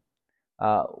nation.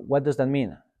 What does that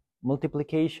mean?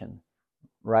 Multiplication,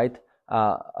 right?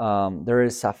 there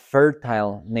is a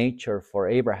fertile nature for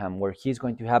Abraham, where he's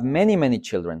going to have many, many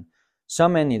children, so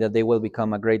many that they will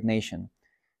become a great nation.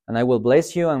 And I will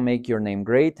bless you and make your name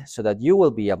great, so that you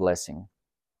will be a blessing.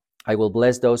 I will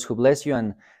bless those who bless you,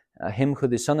 and him who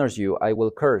dishonors you I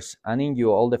will curse, and in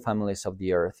you all the families of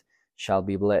the earth shall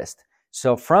be blessed.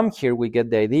 So from here we get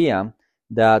the idea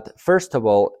that, first of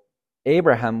all,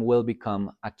 Abraham will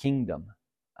become a kingdom,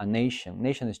 a nation.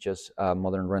 Nation is just a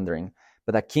modern rendering,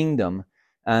 but a kingdom.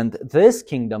 And this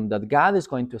kingdom that God is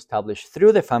going to establish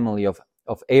through the family of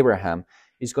Abraham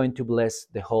is going to bless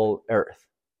the whole earth.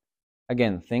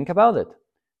 Again, think about it.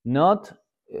 Not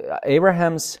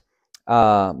Abraham's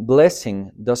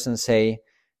blessing doesn't say,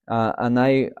 and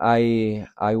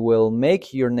I will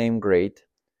make your name great,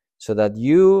 so that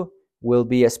you will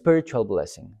be a spiritual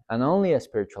blessing, and only a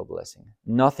spiritual blessing,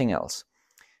 nothing else.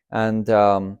 And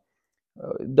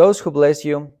those who bless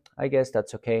you, I guess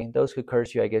that's okay. Those who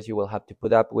curse you, I guess you will have to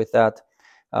put up with that.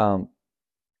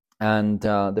 And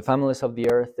the families of the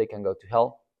earth, they can go to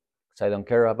hell, because I don't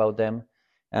care about them.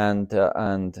 And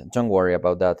don't worry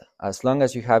about that. As long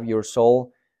as you have your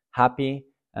soul happy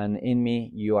and in me,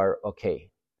 you are okay.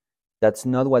 That's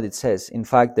not what it says. In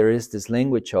fact, there is this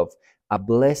language of a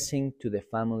blessing to the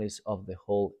families of the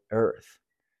whole earth.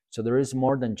 So there is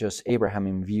more than just Abraham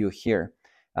in view here.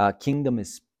 Kingdom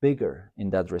is bigger in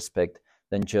that respect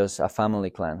than just a family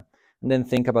clan. And then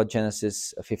think about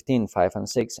Genesis 15, 5 and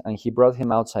 6. And he brought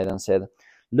him outside and said,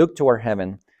 look toward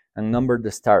heaven and number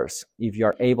the stars, if you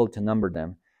are able to number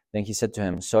them. Then he said to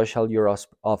him, so shall your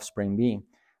offspring be.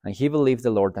 And he believed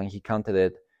the Lord, and he counted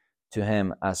it to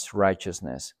him as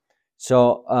righteousness.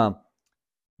 So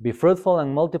be fruitful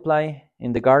and multiply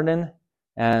in the garden,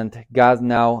 and God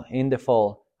now in the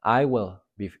fall, I will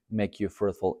make you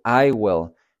fruitful. I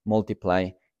will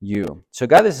multiply you. So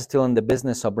God is still in the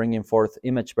business of bringing forth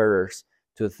image bearers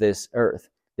to this earth.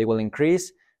 They will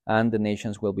increase, and the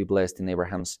nations will be blessed in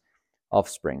Abraham's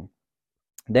offspring.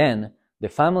 Then the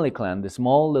family clan, the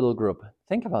small little group,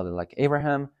 think about it, like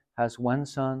Abraham has one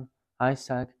son,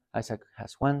 Isaac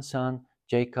has one son,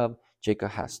 Jacob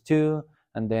has two,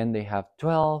 and then they have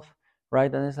 12,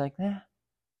 right? And it's like,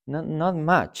 not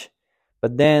much.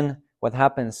 But then what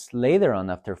happens later on,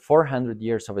 after 400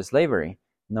 years of slavery?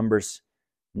 Numbers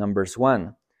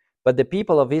 1. But the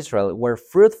people of Israel were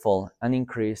fruitful and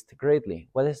increased greatly.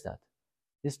 What is that?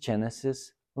 This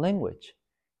Genesis language,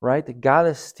 right? God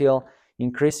is still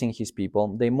increasing his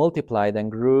people. They multiplied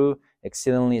and grew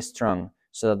exceedingly strong,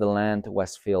 so that the land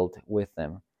was filled with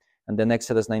them. And then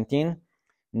Exodus 19,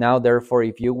 now therefore,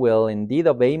 if you will indeed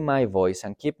obey my voice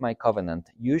and keep my covenant,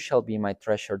 you shall be my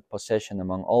treasured possession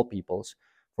among all peoples,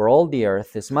 for all the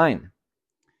earth is mine.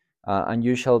 And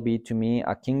you shall be to me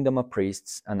a kingdom of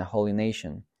priests and a holy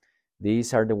nation.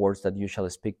 These are the words that you shall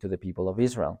speak to the people of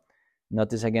Israel.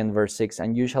 Notice again verse 6,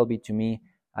 and you shall be to me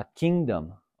a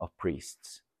kingdom of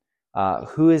priests.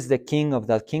 Who is the king of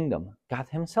that kingdom? God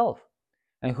himself.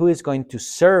 And who is going to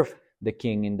serve the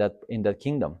king in that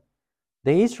kingdom?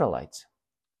 The Israelites,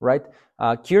 right?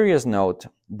 Curious note,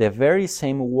 the very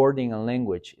same wording and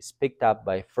language is picked up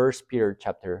by 1 Peter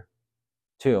chapter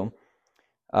 2,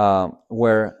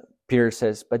 where Peter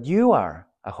says, but you are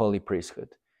a holy priesthood.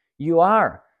 You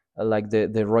are like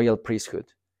the royal priesthood.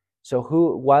 So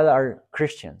what are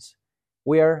Christians?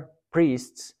 We are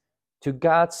priests to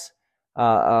God's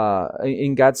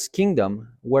in God's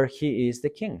kingdom, where he is the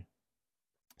king.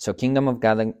 So kingdom of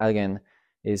God again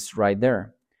is right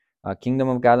there. Kingdom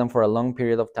of God, and for a long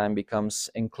period of time becomes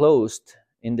enclosed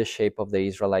in the shape of the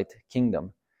Israelite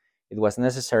kingdom. It was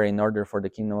necessary in order for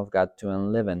the kingdom of God to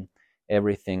enliven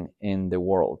everything in the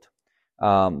world.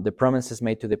 The promises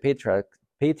made to the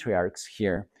patriarchs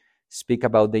here speak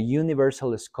about the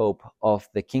universal scope of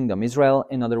the kingdom. Israel,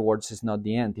 in other words, is not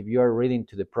the end. If you are reading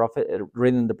the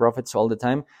prophets all the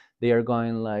time, they are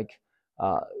going like,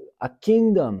 a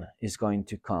kingdom is going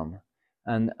to come,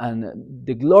 and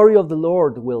the glory of the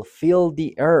Lord will fill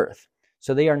the earth.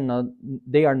 So they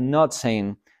are not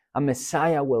saying a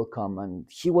Messiah will come and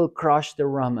he will crush the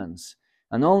Romans,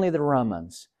 and only the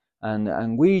Romans,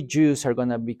 and we Jews are going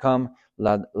to become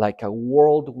like a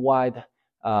worldwide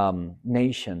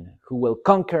nation who will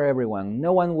conquer everyone.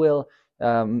 No one will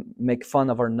make fun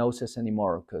of our noses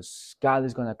anymore, because God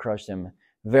is going to crush them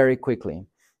very quickly.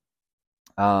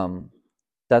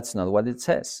 That's not what it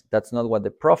says. That's not what the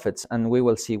prophets, and we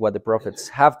will see what the prophets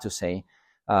have to say,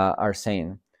 are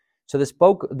saying. So the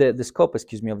scope,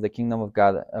 of the kingdom of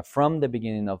God from the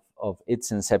beginning of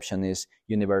its inception is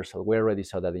universal. We already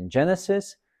saw that in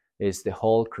Genesis, is the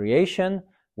whole creation.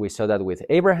 We saw that with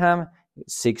Abraham,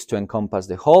 seeks to encompass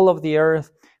the whole of the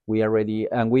earth. We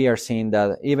are seeing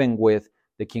that even with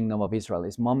the kingdom of Israel.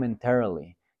 It's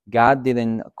momentarily. God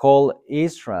didn't call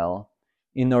Israel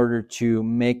in order to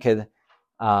make it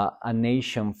a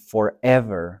nation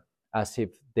forever, as if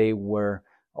they were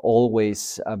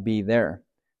always be there.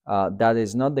 That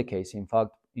is not the case. In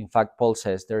fact, Paul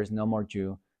says there is no more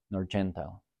Jew nor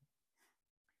Gentile.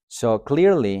 So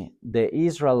clearly, the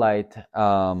Israelite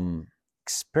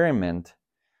experiment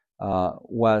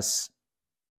was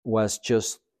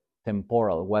just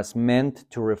temporal, was meant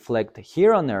to reflect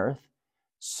here on earth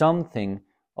something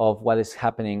of what is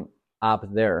happening up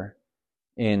there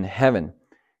in heaven.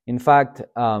 In fact,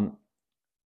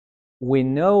 we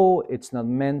know it's not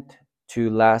meant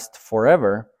to last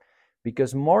forever,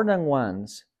 because more than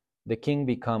once the king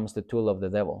becomes the tool of the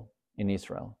devil in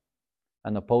Israel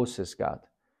and opposes God.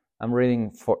 I'm reading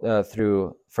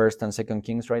through 1st and 2nd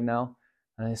Kings right now,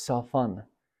 and it's so fun.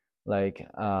 Like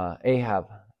Ahab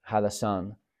had a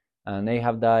son, and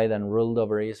Ahab died and ruled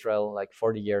over Israel like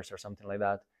 40 years or something like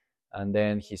that. And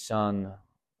then his son,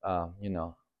 I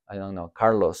don't know,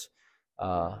 Carlos,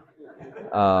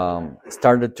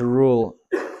 started to rule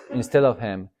instead of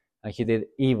him, and he did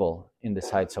evil in the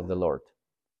sights of the Lord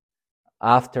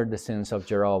after the sins of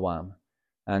Jeroboam,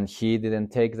 and he didn't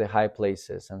take the high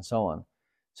places and so on.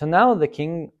 So now the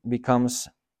king becomes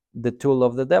the tool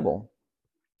of the devil.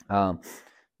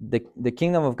 The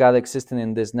kingdom of God existing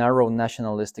in this narrow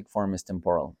nationalistic form is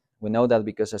temporal. We know that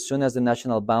because as soon as the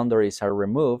national boundaries are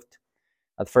removed,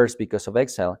 at first because of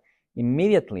exile,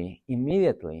 immediately,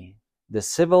 the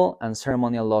civil and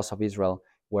ceremonial laws of Israel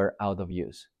were out of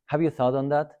use. Have you thought on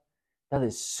that? That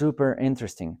is super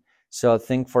interesting. So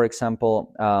think, for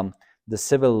example, the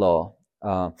civil law.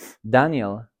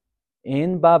 Daniel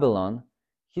in Babylon,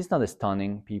 he's not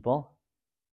stoning people.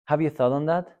 Have you thought on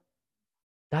that?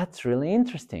 That's really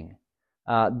interesting.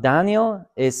 Daniel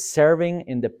is serving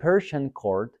in the Persian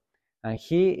court, and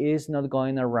he is not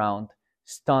going around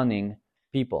stoning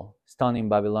people, stoning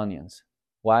Babylonians.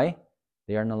 Why?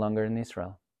 They are no longer in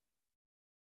Israel.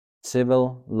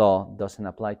 Civil law doesn't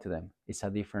apply to them. It's a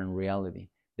different reality.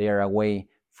 They are away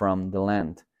from the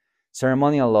land.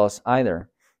 Ceremonial laws either.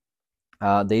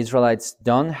 The Israelites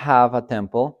don't have a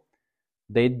temple.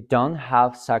 They don't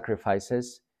have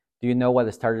sacrifices. Do you know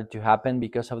what started to happen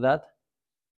because of that?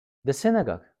 The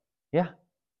synagogue. Yeah,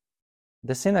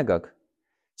 the synagogue.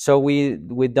 So we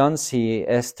don't see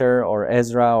Esther or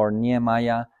Ezra or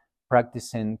Nehemiah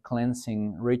practicing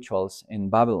cleansing rituals in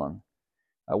Babylon.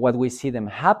 What we see them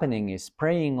happening is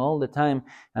praying all the time,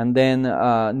 and then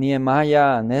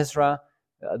Nehemiah and Ezra,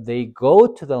 they go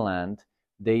to the land,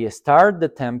 they start the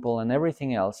temple and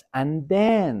everything else, and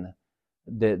then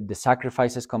the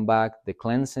sacrifices come back, the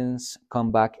cleansings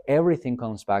come back, everything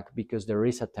comes back because there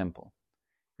is a temple.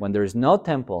 When there is no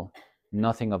temple,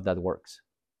 nothing of that works.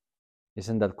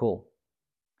 Isn't that cool?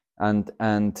 And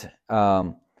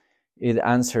it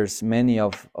answers many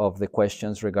of the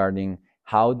questions regarding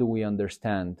how do we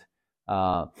understand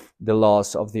the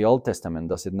laws of the Old Testament,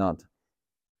 does it not?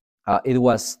 It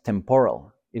was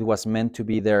temporal. It was meant to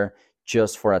be there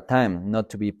just for a time, not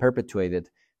to be perpetuated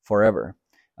forever.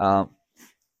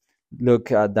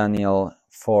 Look at Daniel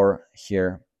 4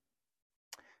 here.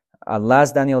 At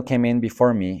last Daniel came in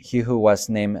before me, he who was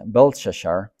named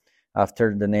Belshazzar,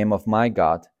 after the name of my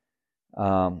God,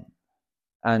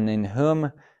 and in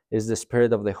whom is the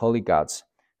spirit of the holy gods.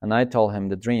 And I told him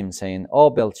the dream, saying, O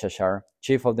Belshazzar,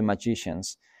 chief of the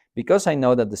magicians, because I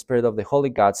know that the spirit of the holy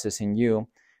gods is in you,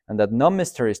 and that no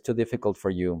mystery is too difficult for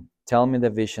you, tell me the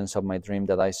visions of my dream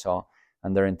that I saw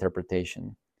and their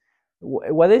interpretation.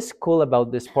 What is cool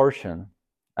about this portion,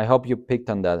 I hope you picked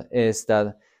on that, is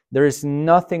that there is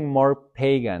nothing more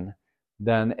pagan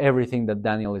than everything that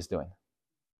Daniel is doing.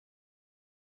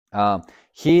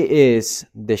 He is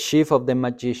the chief of the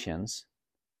magicians.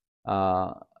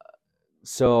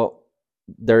 So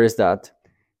there is that.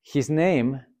 His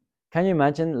name, can you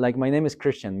imagine? Like, my name is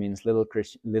Cristian, means little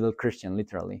Christian,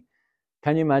 literally.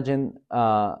 Can you imagine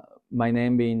my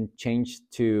name being changed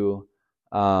to,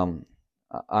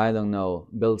 I don't know,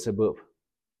 Beelzebub?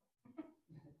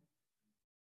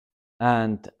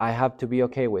 And I have to be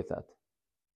okay with that,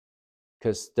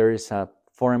 because there is a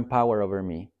foreign power over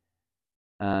me.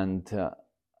 And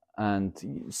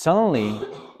suddenly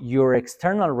your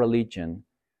external religion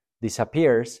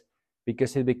disappears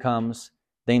because it becomes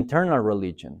the internal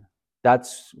religion, that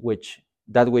which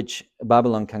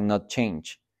Babylon cannot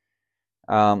change.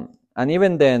 And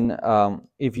even then,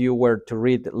 if you were to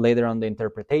read later on the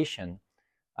interpretation,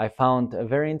 I found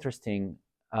very interesting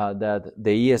that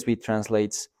the ESV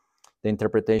translates the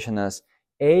interpretation as,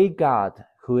 a God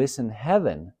who is in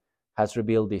heaven has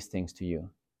revealed these things to you.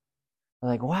 I'm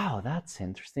like, wow, that's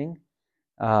interesting.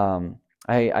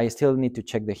 I still need to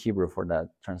check the Hebrew for that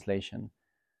translation.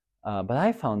 But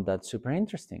I found that super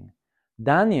interesting.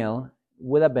 Daniel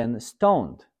would have been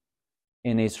stoned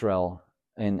in Israel,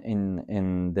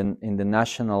 in the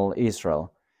national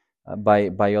Israel,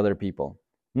 by other people.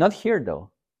 Not here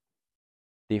though.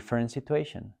 Different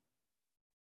situation.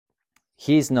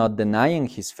 He is not denying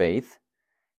his faith.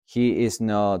 He is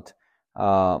not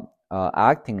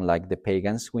acting like the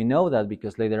pagans. We know that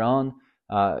because later on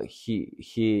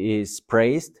he is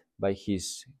praised by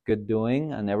his good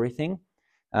doing and everything.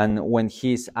 And when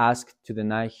he's asked to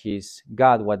deny his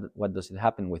God, what does it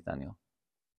happen with Daniel?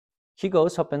 He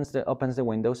goes, opens the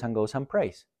windows, and goes and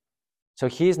prays. So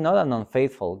he's not an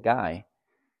unfaithful guy,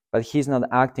 but he's not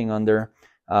acting under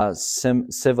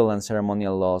civil and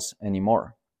ceremonial laws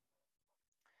anymore.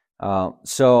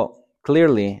 So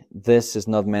clearly, this is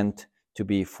not meant to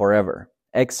be forever.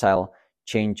 Exile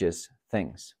changes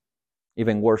things.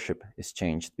 Even worship is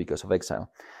changed because of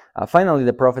exile. Finally,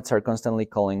 the prophets are constantly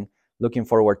looking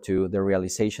forward to the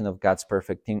realization of God's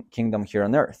perfect kingdom here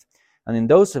on earth. And in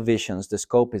those visions, the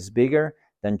scope is bigger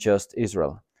than just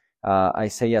Israel.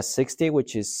 Isaiah 60,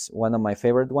 which is one of my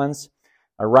favorite ones.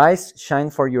 Arise, shine,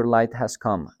 for your light has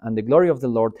come, and the glory of the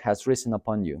Lord has risen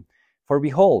upon you. For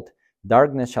behold,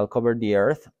 darkness shall cover the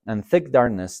earth, and thick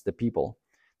darkness the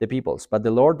peoples. But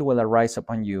the Lord will arise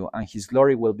upon you, and his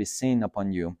glory will be seen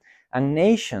upon you. And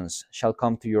nations shall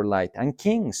come to your light, and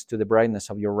kings to the brightness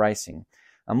of your rising.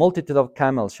 A multitude of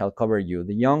camels shall cover you,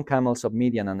 the young camels of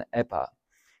Midian and Ephah.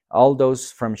 All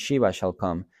those from Sheba shall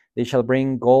come. They shall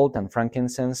bring gold and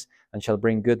frankincense, and shall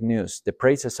bring good news, the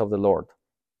praises of the Lord.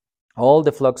 All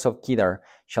the flocks of Kedar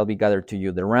shall be gathered to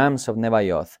you. The rams of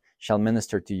Nebaioth shall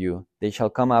minister to you. They shall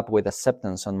come up with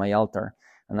acceptance on my altar,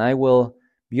 and I will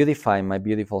beautify my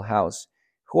beautiful house.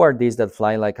 Who are these that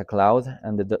fly like a cloud,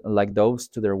 and like doves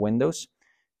to their windows?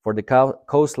 For the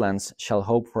coastlands shall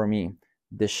hope for me,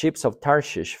 the ships of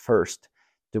Tarshish first,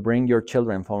 to bring your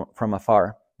children from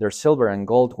afar, their silver and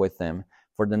gold with them,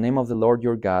 for the name of the Lord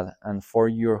your God, and for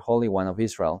your Holy One of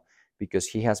Israel, because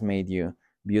he has made you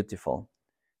beautiful.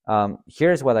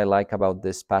 Here's what I like about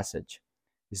this passage.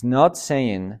 It's not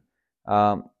saying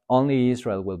only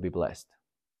Israel will be blessed.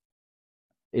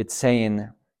 It's saying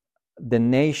the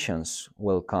nations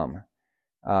will come.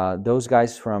 Those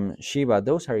guys from Sheba,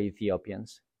 those are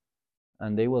Ethiopians,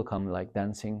 and they will come like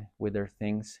dancing with their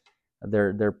things,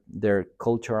 their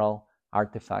cultural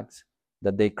artifacts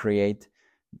that they create.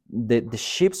 The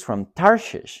ships from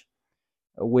Tarshish,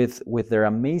 with their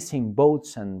amazing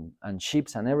boats and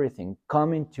ships and everything,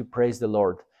 coming to praise the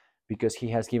Lord because he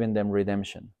has given them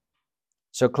redemption.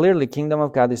 So clearly, kingdom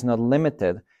of God is not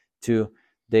limited to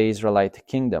the Israelite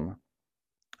kingdom.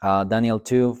 Daniel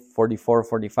 2, 44,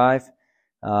 45.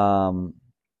 And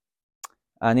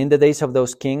in the days of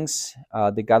those kings,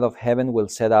 the God of heaven will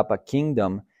set up a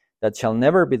kingdom that shall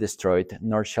never be destroyed,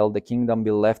 nor shall the kingdom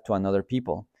be left to another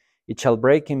people. It shall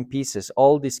break in pieces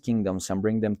all these kingdoms and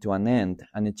bring them to an end,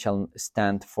 and it shall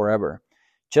stand forever.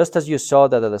 Just as you saw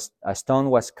that a stone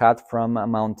was cut from a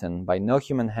mountain by no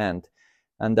human hand,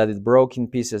 and that it broke in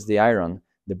pieces the iron,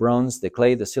 the bronze, the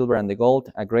clay, the silver, and the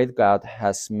gold, a great God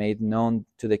has made known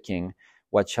to the king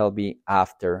what shall be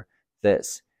after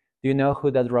this. Do you know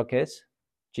who that rock is?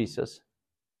 Jesus.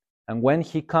 And when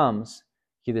he comes,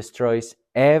 he destroys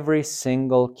every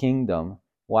single kingdom.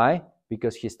 Why?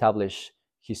 Because he established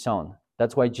his own.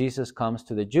 That's why Jesus comes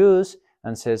to the Jews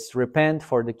and says, repent,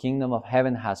 for the kingdom of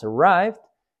heaven has arrived.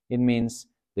 It means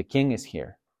the king is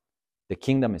here. The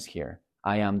kingdom is here.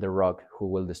 I am the rock who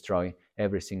will destroy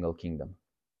every single kingdom.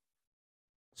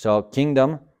 So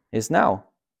kingdom is now.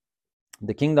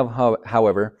 The kingdom,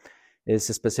 however, is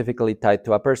specifically tied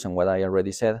to a person, what I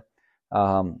already said,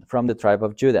 from the tribe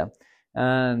of Judah.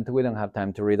 And we don't have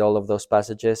time to read all of those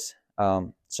passages.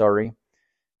 Sorry.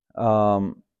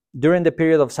 During the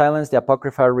period of silence, the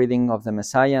apocryphal reading of the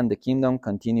Messiah and the kingdom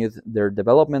continued their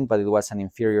development, but it was an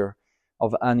inferior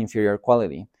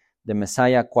quality. The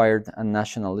Messiah acquired a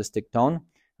nationalistic tone,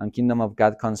 and kingdom of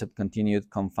God concept continued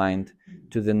confined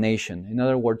to the nation. In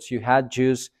other words, you had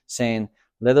Jews saying,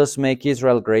 let us make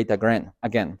Israel great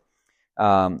again.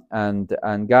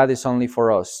 And God is only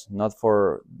for us, not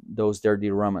for those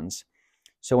dirty Romans.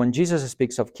 So when Jesus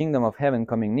speaks of kingdom of heaven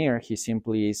coming near, he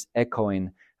simply is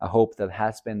echoing a hope that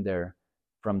has been there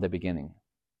from the beginning.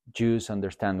 Jews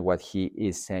understand what he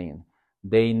is saying.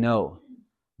 They know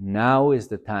now is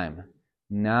the time.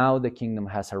 Now the kingdom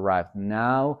has arrived.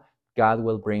 Now God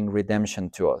will bring redemption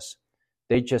to us.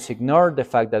 They just ignored the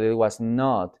fact that it was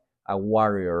not a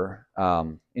warrior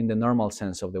in the normal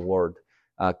sense of the word,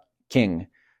 king.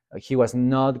 He was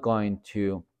not going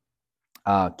to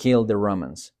kill the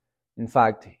Romans. In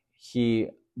fact, he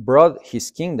brought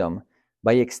his kingdom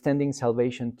by extending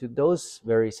salvation to those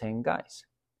very same guys.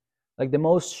 Like the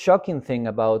most shocking thing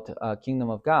about kingdom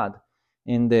of God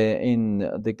in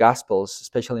the Gospels,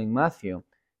 especially in Matthew,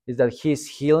 is that he's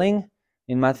healing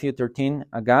in Matthew 13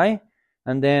 a guy,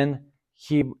 and then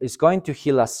he is going to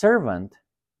heal a servant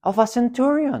of a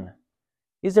centurion.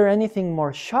 Is there anything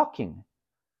more shocking?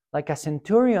 Like a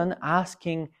centurion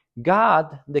asking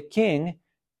God, the king,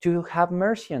 to have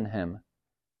mercy on him.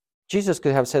 Jesus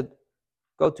could have said,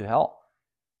 go to hell.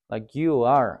 Like, you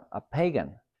are a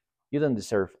pagan. You don't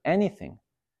deserve anything.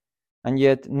 And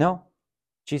yet, no,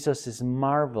 Jesus is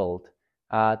marveled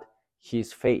at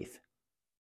his faith.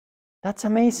 That's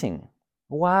amazing.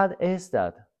 What is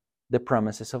that? The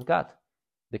promises of God.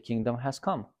 The kingdom has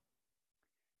come.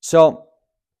 So,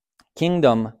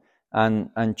 kingdom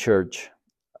and church.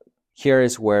 Here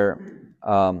is where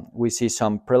we see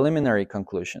some preliminary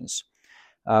conclusions.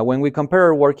 When we compare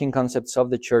our working concepts of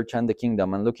the church and the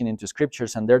kingdom and looking into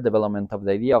scriptures and their development of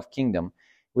the idea of kingdom,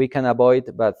 we can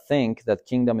avoid but think that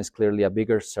kingdom is clearly a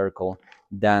bigger circle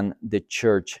than the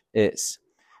church is.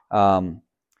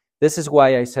 This is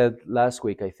why I said last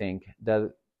week, I think,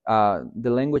 that the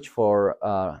language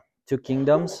for two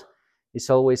kingdoms is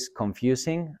always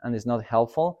confusing and is not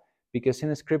helpful, because in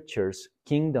the scriptures,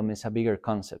 kingdom is a bigger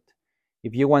concept.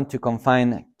 If you want to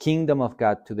confine kingdom of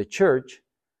God to the church,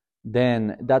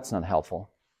 then that's not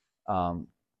helpful.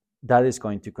 That is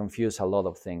going to confuse a lot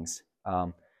of things.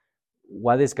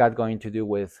 What is God going to do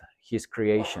with his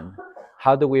creation?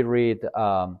 How do we read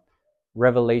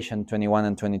Revelation 21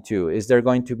 and 22? Is there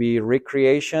going to be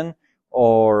recreation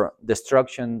or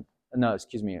destruction? No,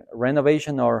 excuse me,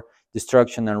 renovation or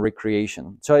destruction and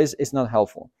recreation? So it's not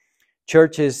helpful.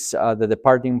 Church is the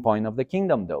departing point of the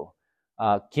kingdom, though.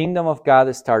 Kingdom of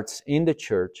God starts in the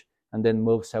church and then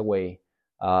moves away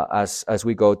as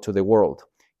we go to the world.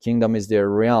 Kingdom is the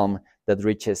realm that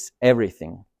reaches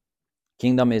everything.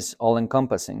 Kingdom is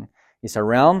all-encompassing. It's a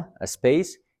realm, a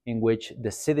space in which the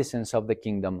citizens of the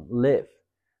kingdom live.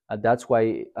 That's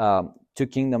why two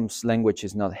kingdoms language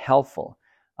is not helpful.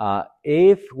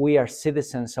 If we are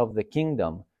citizens of the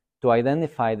kingdom, to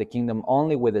identify the kingdom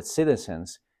only with its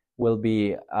citizens will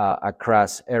be a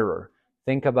crass error.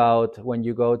 Think about when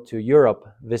you go to Europe,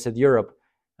 visit Europe,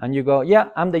 and you go, yeah,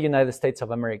 I'm the United States of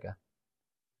America.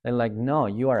 They're like, no,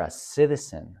 you are a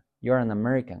citizen. You're an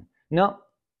American. No,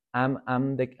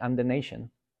 I'm the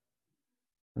nation.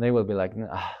 And they will be like,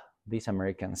 these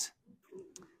Americans.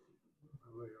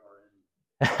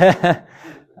 The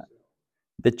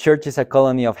church is a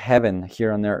colony of heaven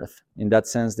here on earth. In that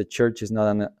sense, the church is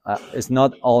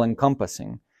not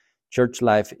all-encompassing. Church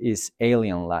life is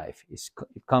alien life. It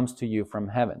comes to you from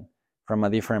heaven, from a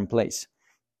different place.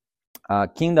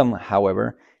 Kingdom,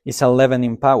 however, is a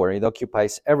leavening power. It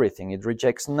occupies everything. It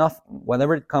rejects nothing.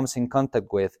 Whatever it comes in contact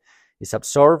with is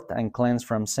absorbed and cleansed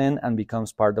from sin and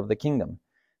becomes part of the kingdom.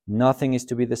 Nothing is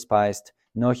to be despised.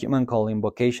 No human calling,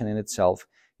 vocation in itself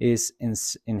is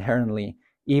inherently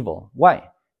evil. Why?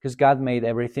 Because God made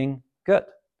everything good.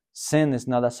 Sin is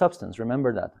not a substance.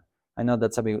 Remember that. I know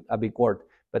that's a big word,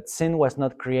 but sin was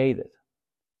not created.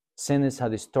 Sin is a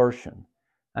distortion.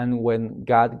 And when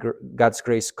God's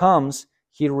grace comes,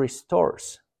 he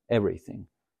restores everything.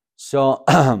 So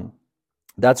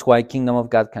that's why kingdom of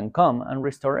God can come and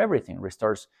restore everything.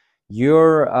 Restores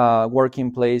your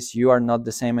working place. You are not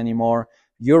the same anymore.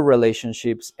 Your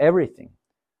relationships, everything.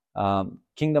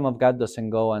 Kingdom of God doesn't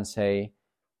go and say,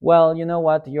 well, you know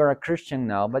what? You're a Christian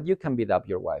now, but you can beat up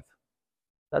your wife.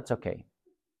 That's okay.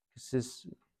 This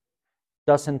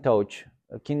doesn't touch.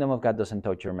 Kingdom of God doesn't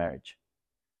touch your marriage.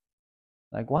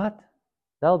 Like what?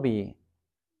 That'll be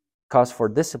cause for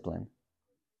discipline.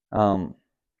 All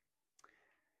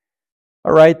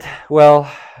right.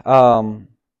 Well,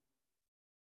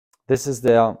 this is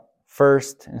the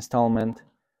first installment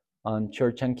on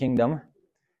Church and Kingdom.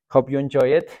 Hope you enjoy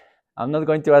it. I'm not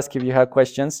going to ask if you have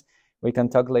questions. We can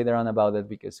talk later on about it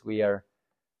because we are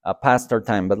past our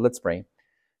time, but let's pray.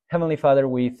 Heavenly Father,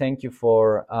 we thank you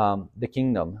for the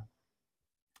kingdom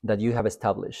that you have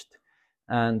established.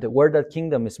 And where that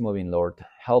kingdom is moving, Lord,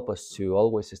 help us to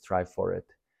always strive for it.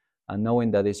 And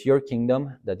knowing that it's your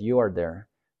kingdom, that you are there,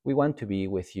 we want to be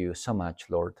with you so much,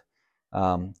 Lord.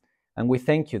 And we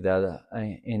thank you that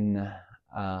in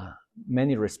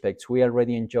many respects, we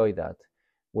already enjoy that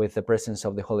with the presence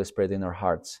of the Holy Spirit in our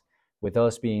hearts, with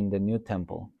us being the new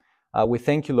temple. We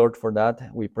thank you, Lord, for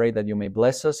that. We pray that you may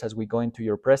bless us as we go into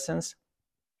your presence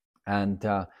and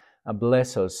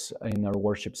bless us in our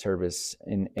worship service,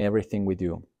 in everything we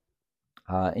do.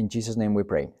 In Jesus' name we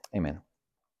pray. Amen.